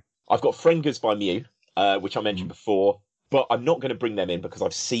 So I've got Frengers by Mew, which I mentioned before, but I'm not going to bring them in because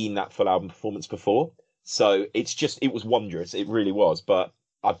I've seen that full album performance before. So it was wondrous. It really was. But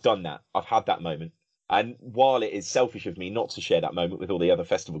I've done that. I've had that moment. And while it is selfish of me not to share that moment with all the other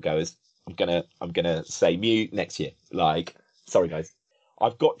festival goers, I'm gonna say Mew next year. Like, sorry guys.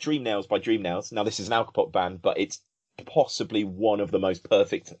 I've got Dream Nails by Dream Nails. Now this is an Alcopop band, but it's possibly one of the most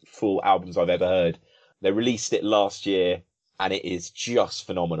perfect full albums I've ever heard. They released it last year, and it is just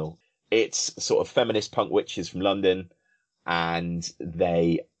phenomenal. It's sort of feminist punk witches from London, and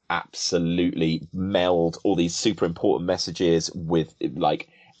they absolutely meld all these super important messages with like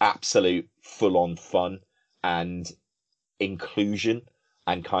absolute full-on fun and inclusion,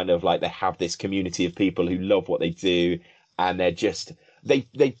 and kind of like they have this community of people who love what they do, and they're just they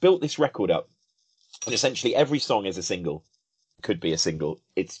built this record up, and essentially every song is a single, could be a single.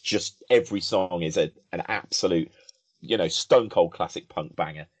 It's just every song is an absolute stone cold classic punk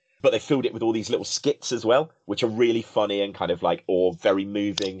banger. but they filled it with all these little skits as well, which are really funny and kind of like, or very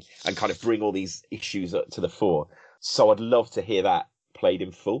moving and kind of bring all these issues up to the fore. So I'd love to hear that played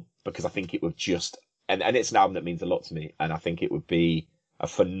in full, because I think it would just, and it's an album that means a lot to me, and I think it would be a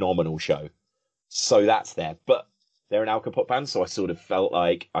phenomenal show. So that's there. But they're an Alcopop band, so I sort of felt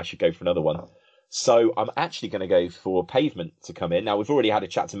like I should go for another one. So I'm actually going to go for Pavement to come in. Now, we've already had a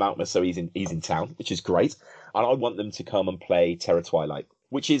chat to Maltmer, so he's in town, which is great. And I want them to come and play Terror Twilight,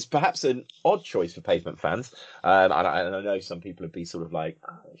 which is perhaps an odd choice for Pavement fans. And I know some people would be sort of like,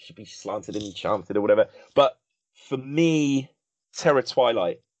 oh, it should be slanted and enchanted or whatever. But for me, Terror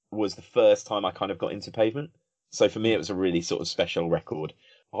Twilight was the first time I kind of got into Pavement. So for me, it was a really sort of special record.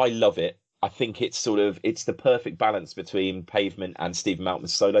 I love it. I think it's the perfect balance between Pavement and Stephen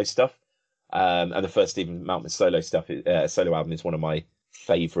Maltman's solo stuff. And the first Stephen Maltman solo album is one of my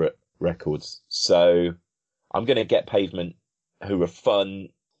favourite records. So I'm going to get Pavement, who are fun,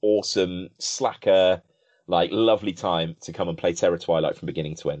 awesome, slacker, like lovely time, to come and play Terror Twilight from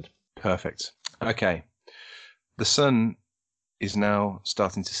beginning to end. Perfect. Okay. The sun is now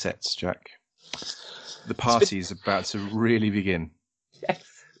starting to set, Jack. The party is about to really begin. Yes.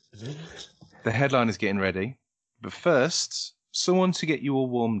 The headline is getting ready. But first, someone to get you all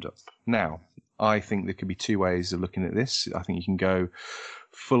warmed up. Now, I think there could be two ways of looking at this. I think you can go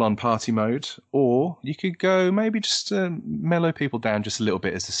full-on party mode, or you could go maybe just mellow people down just a little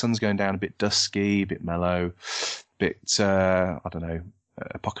bit as the sun's going down, a bit dusky, a bit mellow, a bit, I don't know,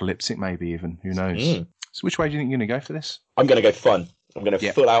 apocalyptic maybe even. Who knows? So which way do you think you're going to go for this? I'm going to go fun. I'm going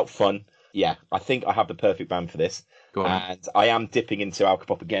to full out fun. Yeah, I think I have the perfect band for this. Go on. And I am dipping into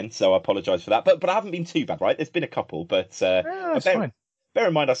Alcopop again, so I apologise for that. But I haven't been too bad, right? There's been a couple, but fine. Bear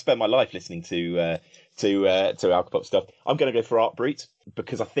in mind, I spent my life listening to Alcopop stuff. I'm going to go for Art Brut,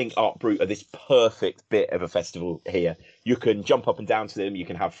 because I think Art Brut are this perfect bit of a festival here. You can jump up and down to them. You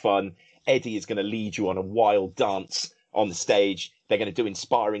can have fun. Eddie is going to lead you on a wild dance on the stage. They're going to do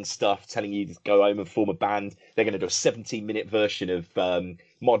inspiring stuff, telling you to go home and form a band. They're going to do a 17-minute version of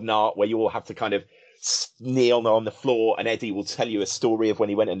Modern Art, where you all have to kind of kneel on the floor, and Eddie will tell you a story of when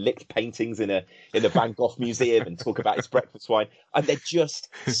he went and licked paintings in the Van Gogh museum and talk about his breakfast wine. And they're just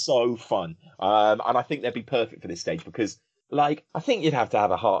so fun. And I think they'd be perfect for this stage, because like, I think you'd have to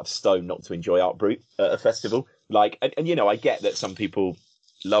have a heart of stone not to enjoy Art Brut at a festival. Like, and you know, I get that some people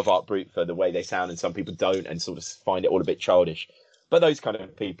love Art Brut for the way they sound and some people don't, and sort of find it all a bit childish. But those kind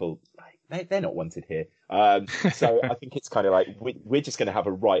of people, they're not wanted here. So I think it's kind of like, we're just going to have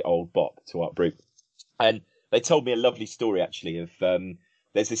a right old bop to Art Brut. And they told me a lovely story, actually, of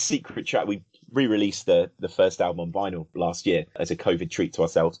there's this secret track. We re-released the first album on vinyl last year as a COVID treat to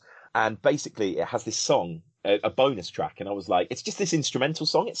ourselves. And basically it has this song, a bonus track. And I was like, it's just this instrumental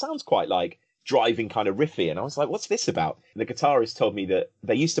song. It sounds quite like driving kind of riffy. And I was like, what's this about? And the guitarist told me that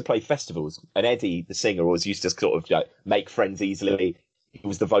they used to play festivals. And Eddie, the singer, always used to sort of like make friends easily. He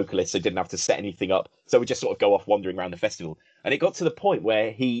was the vocalist, so didn't have to set anything up. So we just sort of go off wandering around the festival. And it got to the point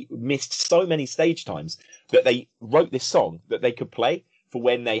where he missed so many stage times that they wrote this song that they could play for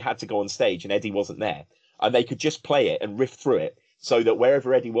when they had to go on stage and Eddie wasn't there. And they could just play it and riff through it, so that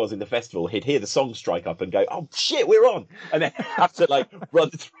wherever Eddie was in the festival, he'd hear the song strike up and go, oh shit, we're on. And then have to like run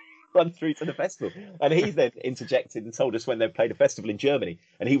through to the festival. And he then interjected and told us when they played a festival in Germany,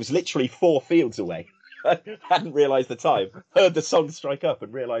 and he was literally 4 fields away. Hadn't realised the time, heard the song strike up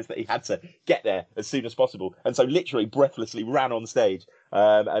and realised that he had to get there as soon as possible, and so literally breathlessly ran on stage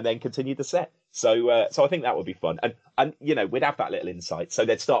and then continued the set. So I think that would be fun, and you know, we'd have that little insight, so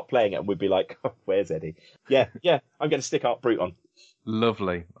they'd start playing it and we'd be like, oh, where's Eddie? Yeah, I'm going to stick Art Brut on.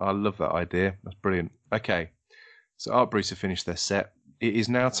 Lovely. I love that idea. That's brilliant. Okay, so Art Brut have finished their set. It is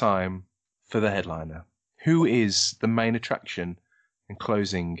now time for the headliner. Who is the main attraction and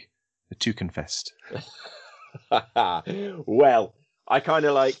closing the Toucanfest? Well, I kind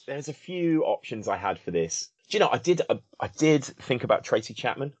of like, there's a few options I had for this. Do you know, I did think about Tracy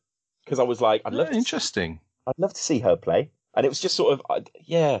Chapman, because I was like, I'd love to see her play. And it was just sort of,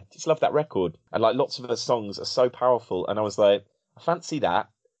 just love that record. And like, lots of her songs are so powerful. And I was like, I fancy that.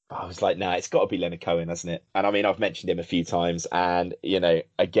 But I was like, nah, it's got to be Leonard Cohen, hasn't it? And I mean, I've mentioned him a few times. And, you know,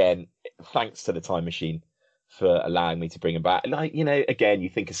 again, thanks to the Time Machine for allowing me to bring him back. And I, you know, again, you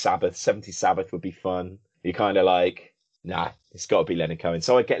think of Sabbath, 70 Sabbath would be fun. You're kind of like, nah, it's got to be Leonard Cohen.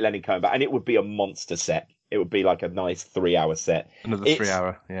 So I'd get Leonard Cohen back, and it would be a monster set. It would be like a nice 3-hour set. Another 3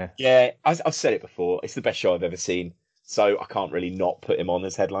 hour, yeah. Yeah, I've said it before. It's the best show I've ever seen. So I can't really not put him on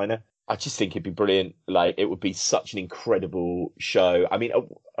as headliner. I just think it'd be brilliant. Like, it would be such an incredible show. I mean,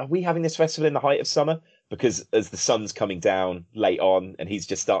 are we having this festival in the height of summer? Because as the sun's coming down late on and he's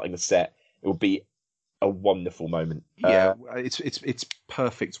just starting the set, it would be a wonderful moment. Yeah, it's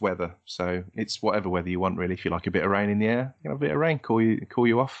perfect weather, so it's whatever weather you want really. If you like a bit of rain in the air, you know, a bit of rain, call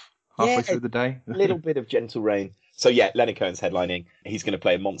you off halfway through the day. A little bit of gentle rain. So yeah, Leonard Cohen's headlining. He's going to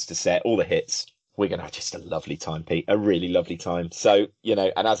play a monster set, all the hits. We're going to have just a lovely time, Pete, a really lovely time. So, you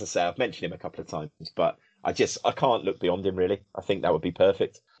know, and as I say, I've mentioned him a couple of times, but I can't look beyond him really. I think that would be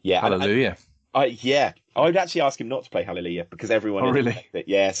perfect. Yeah, Hallelujah. I'd actually ask him not to play Hallelujah because everyone. Oh, really? It.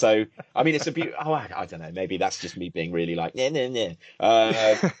 Yeah. So I mean, it's a beautiful. I don't know. Maybe that's just me being really like,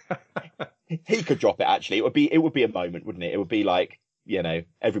 nah. He could drop it. Actually, it would be a moment, wouldn't it? It would be like, you know,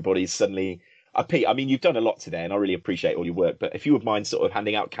 everybody's suddenly. Pete, I mean, you've done a lot today, and I really appreciate all your work. But if you would mind sort of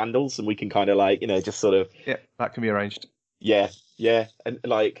handing out candles, and we can kind of like, you know, just sort of. Yeah, that can be arranged. Yeah, and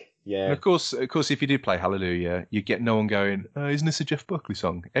like. Yeah. And of course, if you did play Hallelujah, you get no one going, oh, isn't this a Jeff Buckley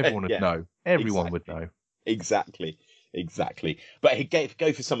song? Everyone would know. Everyone would know. Exactly. But he'd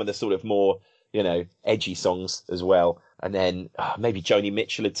go for some of the sort of more, you know, edgy songs as well. And then maybe Joni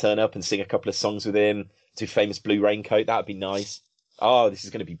Mitchell would turn up and sing a couple of songs with him. Do Famous Blue Raincoat. That would be nice. Oh, this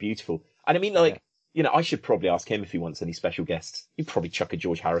is going to be beautiful. And I mean, like, you know, I should probably ask him if he wants any special guests. He'd probably chuck a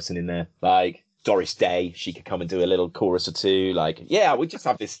George Harrison in there. Like Doris Day, she could come and do a little chorus or two. Like, yeah, we'd just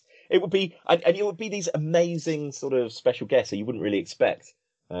have this. It would be, and it would be these amazing sort of special guests that you wouldn't really expect,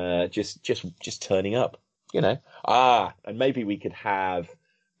 just turning up, you know. And maybe we could have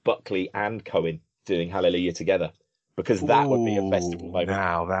Buckley and Cohen doing Hallelujah together, because that would be a festival moment.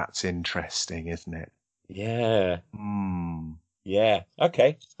 Now that's interesting, isn't it? Yeah. Yeah.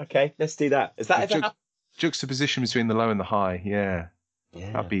 Okay. Let's do that. Is that ever happened? Juxtaposition between the low and the high, yeah.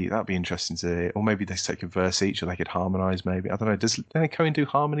 Yeah. That'd be interesting to hear. Or maybe they take a verse each, or they could harmonise. Maybe I don't know. Does Leonard Cohen do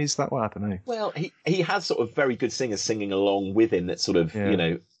harmonies that way? I don't know. Well, he has sort of very good singers singing along with him that sort of you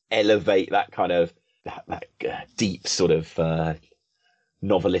know elevate that kind of that deep sort of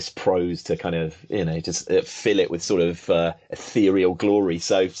novelist prose to kind of you know just fill it with sort of ethereal glory.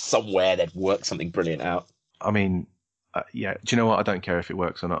 So somewhere they'd work something brilliant out. I mean, yeah. Do you know what? I don't care if it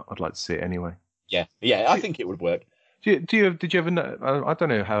works or not. I'd like to see it anyway. Yeah. I think it would work. Did you ever know? I don't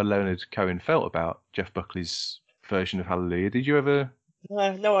know how Leonard Cohen felt about Jeff Buckley's version of Hallelujah. Did you ever?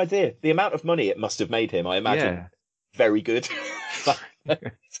 No idea. The amount of money it must have made him, I imagine, very good.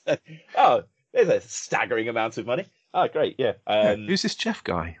 Oh, there's a staggering amount of money. Oh, great, yeah. Who's this Jeff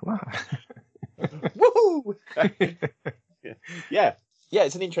guy? Wow. Woohoo! Yeah,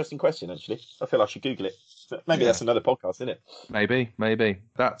 it's an interesting question, actually. I feel I should Google it. Maybe that's another podcast, isn't it? Maybe.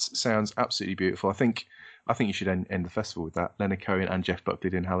 That sounds absolutely beautiful. I think you should end the festival with that. Leonard Cohen and Jeff Buckley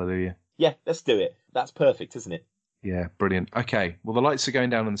doing Hallelujah. Yeah, let's do it. That's perfect, isn't it? Yeah, brilliant. Okay, well, the lights are going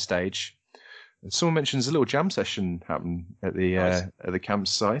down on the stage. Someone mentions a little jam session happened at the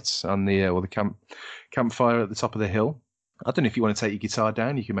campsite on the campfire at the top of the hill. I don't know if you want to take your guitar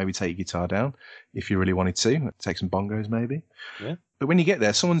down. You can maybe take your guitar down if you really wanted to. Take some bongos maybe. Yeah. But when you get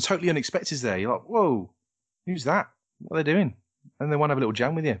there, someone totally unexpected is there. You're like, whoa, who's that? What are they doing? And they want to have a little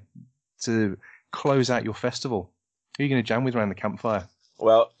jam with you to close out your festival. Who are you going to jam with around the campfire?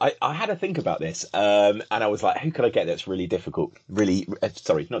 Well, I had to think about this, and I was like, who could I get that's really difficult?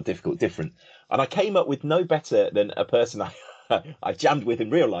 Not difficult, different. And I came up with no better than a person I jammed with in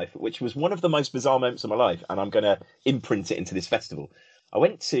real life, which was one of the most bizarre moments of my life, and I'm going to imprint it into this festival. I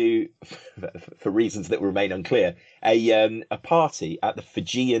went to, for reasons that remain unclear, a party at the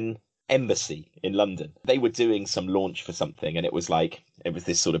Fijian embassy in London. They were doing some launch for something, and it was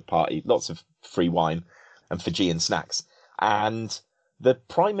this sort of party, lots of free wine and Fijian snacks. And the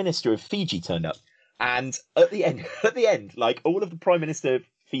Prime Minister of Fiji turned up. And at the end, like all of the Prime Minister of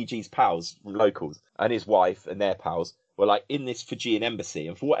Fiji's pals from locals and his wife and their pals were like in this Fijian embassy.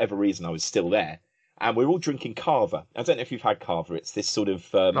 And for whatever reason, I was still there. And we're all drinking kava. I don't know if you've had kava. It's this sort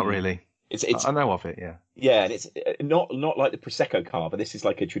of... Not really. I know of it, yeah. Yeah, and it's not like the Prosecco kava. This is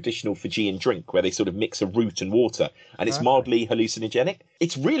like a traditional Fijian drink where they sort of mix a root and water. And it's mildly hallucinogenic.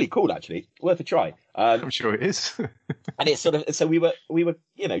 It's really cool, actually. Worth a try. I'm sure it is. And it's sort of... So we were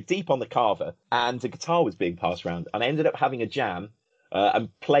deep on the kava, and the guitar was being passed around. And I ended up having a jam and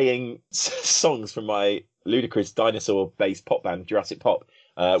playing songs from my ludicrous dinosaur-based pop band, Jurassic Pop,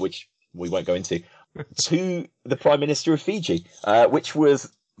 which we won't go into, to the Prime Minister of Fiji, which was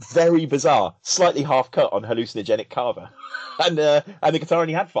very bizarre, slightly half cut on hallucinogenic kava. And the guitar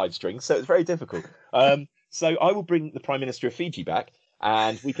only had 5 strings, so it was very difficult. So I will bring the Prime Minister of Fiji back,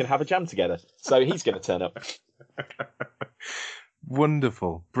 and we can have a jam together. So he's going to turn up.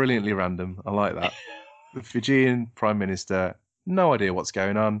 Wonderful. Brilliantly random. I like that. The Fijian Prime Minister, no idea what's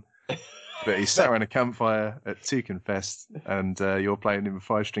going on, but he's sat around a campfire at Toucan Fest, and you're playing him a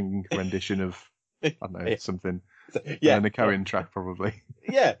 5-string rendition of, I don't know, something. Yeah. And a Cohen track, probably.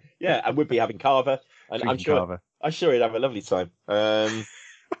 Yeah. And we'd be having kava, And Drinking I'm sure he'd have a lovely time.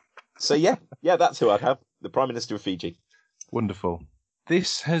 So yeah, that's who I'd have. The Prime Minister of Fiji. Wonderful.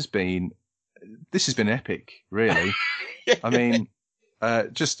 This has been epic, really. I mean,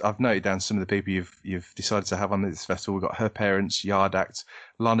 I've noted down some of the people you've decided to have on this festival. We've got Her Parents, Yard Act,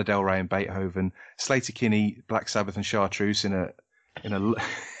 Lana Del Rey and Beethoven, Slater Kinney, Black Sabbath and Chartreuse in a in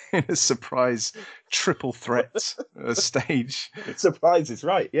a surprise triple threat stage. Surprises,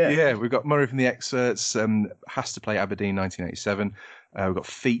 right? Yeah. Yeah, we've got Murray from the Excerpts, has to play Aberdeen 1987. We've got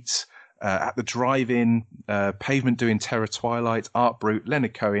Feet. At the Drive-In, Pavement doing Terror Twilight, Art Brut,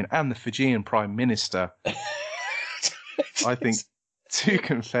 Leonard Cohen, and the Fijian Prime Minister. I think To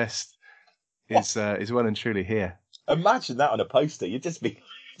Confessed is well and truly here. Imagine that on a poster. You'd just be,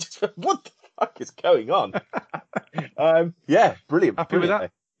 what the fuck is going on? Yeah, brilliant. Happy with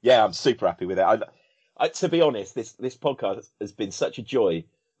that? Yeah, I'm super happy with it. I, to be honest, this podcast has been such a joy,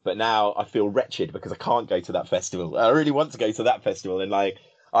 but now I feel wretched because I can't go to that festival. I really want to go to that festival, and like,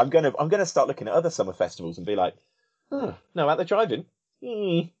 I'm gonna start looking at other summer festivals and be like, oh, no, at the Drive-In,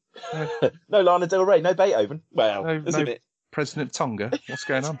 no Lana Del Rey, no Beethoven. Well, it's a bit President Tonga. What's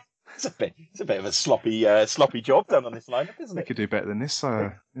going on? It's a bit of a sloppy job done on this lineup, isn't it? We could do better than this.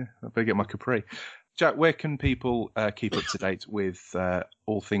 I better get my Capri. Jack, where can people keep up to date with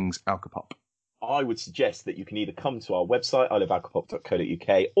all things Alcopop? I would suggest that you can either come to our website,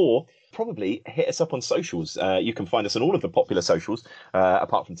 ilovealcopop.co.uk, or probably hit us up on socials. You can find us on all of the popular socials,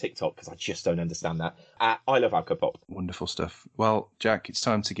 apart from TikTok, because I just don't understand that, at I Love Alcopop. Wonderful stuff. Well, Jack, it's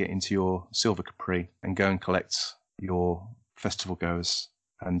time to get into your silver Capri and go and collect your festival goers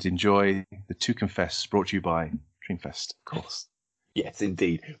and enjoy the To Confess, brought to you by Dreamfest, of course. Yes,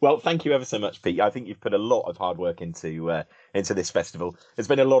 indeed. Well, thank you ever so much, Pete. I think you've put a lot of hard work into this festival. There's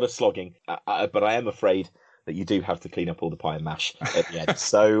been a lot of slogging, but I am afraid that you do have to clean up all the pie and mash at the end.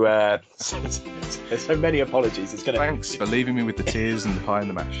 So many apologies. Thanks for leaving me with the tears and the pie and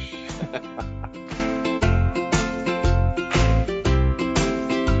the mash.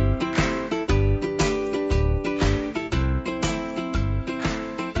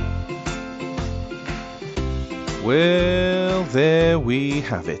 Well, there we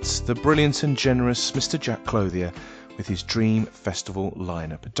have it. The brilliant and generous Mr. Jack Clothier with his Dream Festival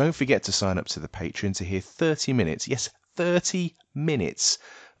lineup. Don't forget to sign up to the Patreon to hear 30 minutes, yes, 30 minutes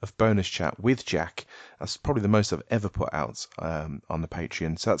of bonus chat with Jack. That's probably the most I've ever put out on the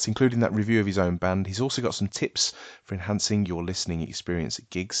Patreon. So that's including that review of his own band. He's also got some tips for enhancing your listening experience at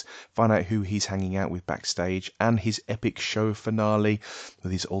gigs. Find out who he's hanging out with backstage and his epic show finale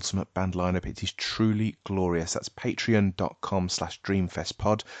with his ultimate band lineup. It is truly glorious. That's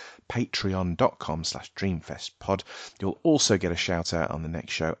patreon.com/dreamfestpod. patreon.com/dreamfestpod. You'll also get a shout out on the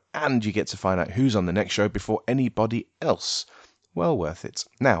next show, and you get to find out who's on the next show before anybody else. Well worth it.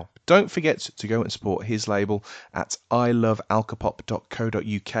 Now, don't forget to go and support his label at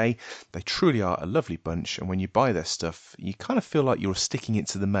ilovealcopop.co.uk. They truly are a lovely bunch, and when you buy their stuff, you kind of feel like you're sticking it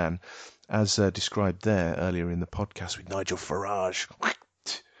to the man, as described there earlier in the podcast with Nigel Farage.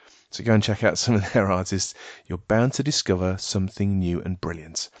 So go and check out some of their artists. You're bound to discover something new and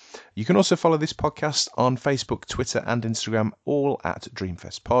brilliant. You can also follow this podcast on Facebook, Twitter and Instagram, all at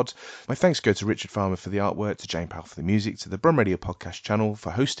Dreamfest Pod. My thanks go to Richard Farmer for the artwork, to Jane Powell for the music, to the Brum Radio Podcast channel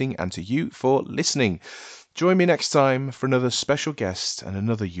for hosting, and to you for listening. Join me next time for another special guest and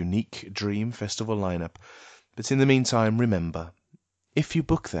another unique Dream Festival lineup. But in the meantime, remember, if you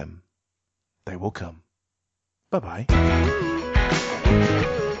book them, they will come. Bye-bye.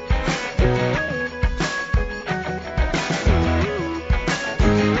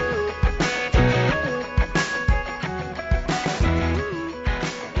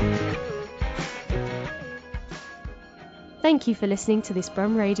 Thank you for listening to this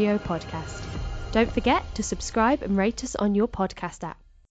Brum Radio podcast. Don't forget to subscribe and rate us on your podcast app.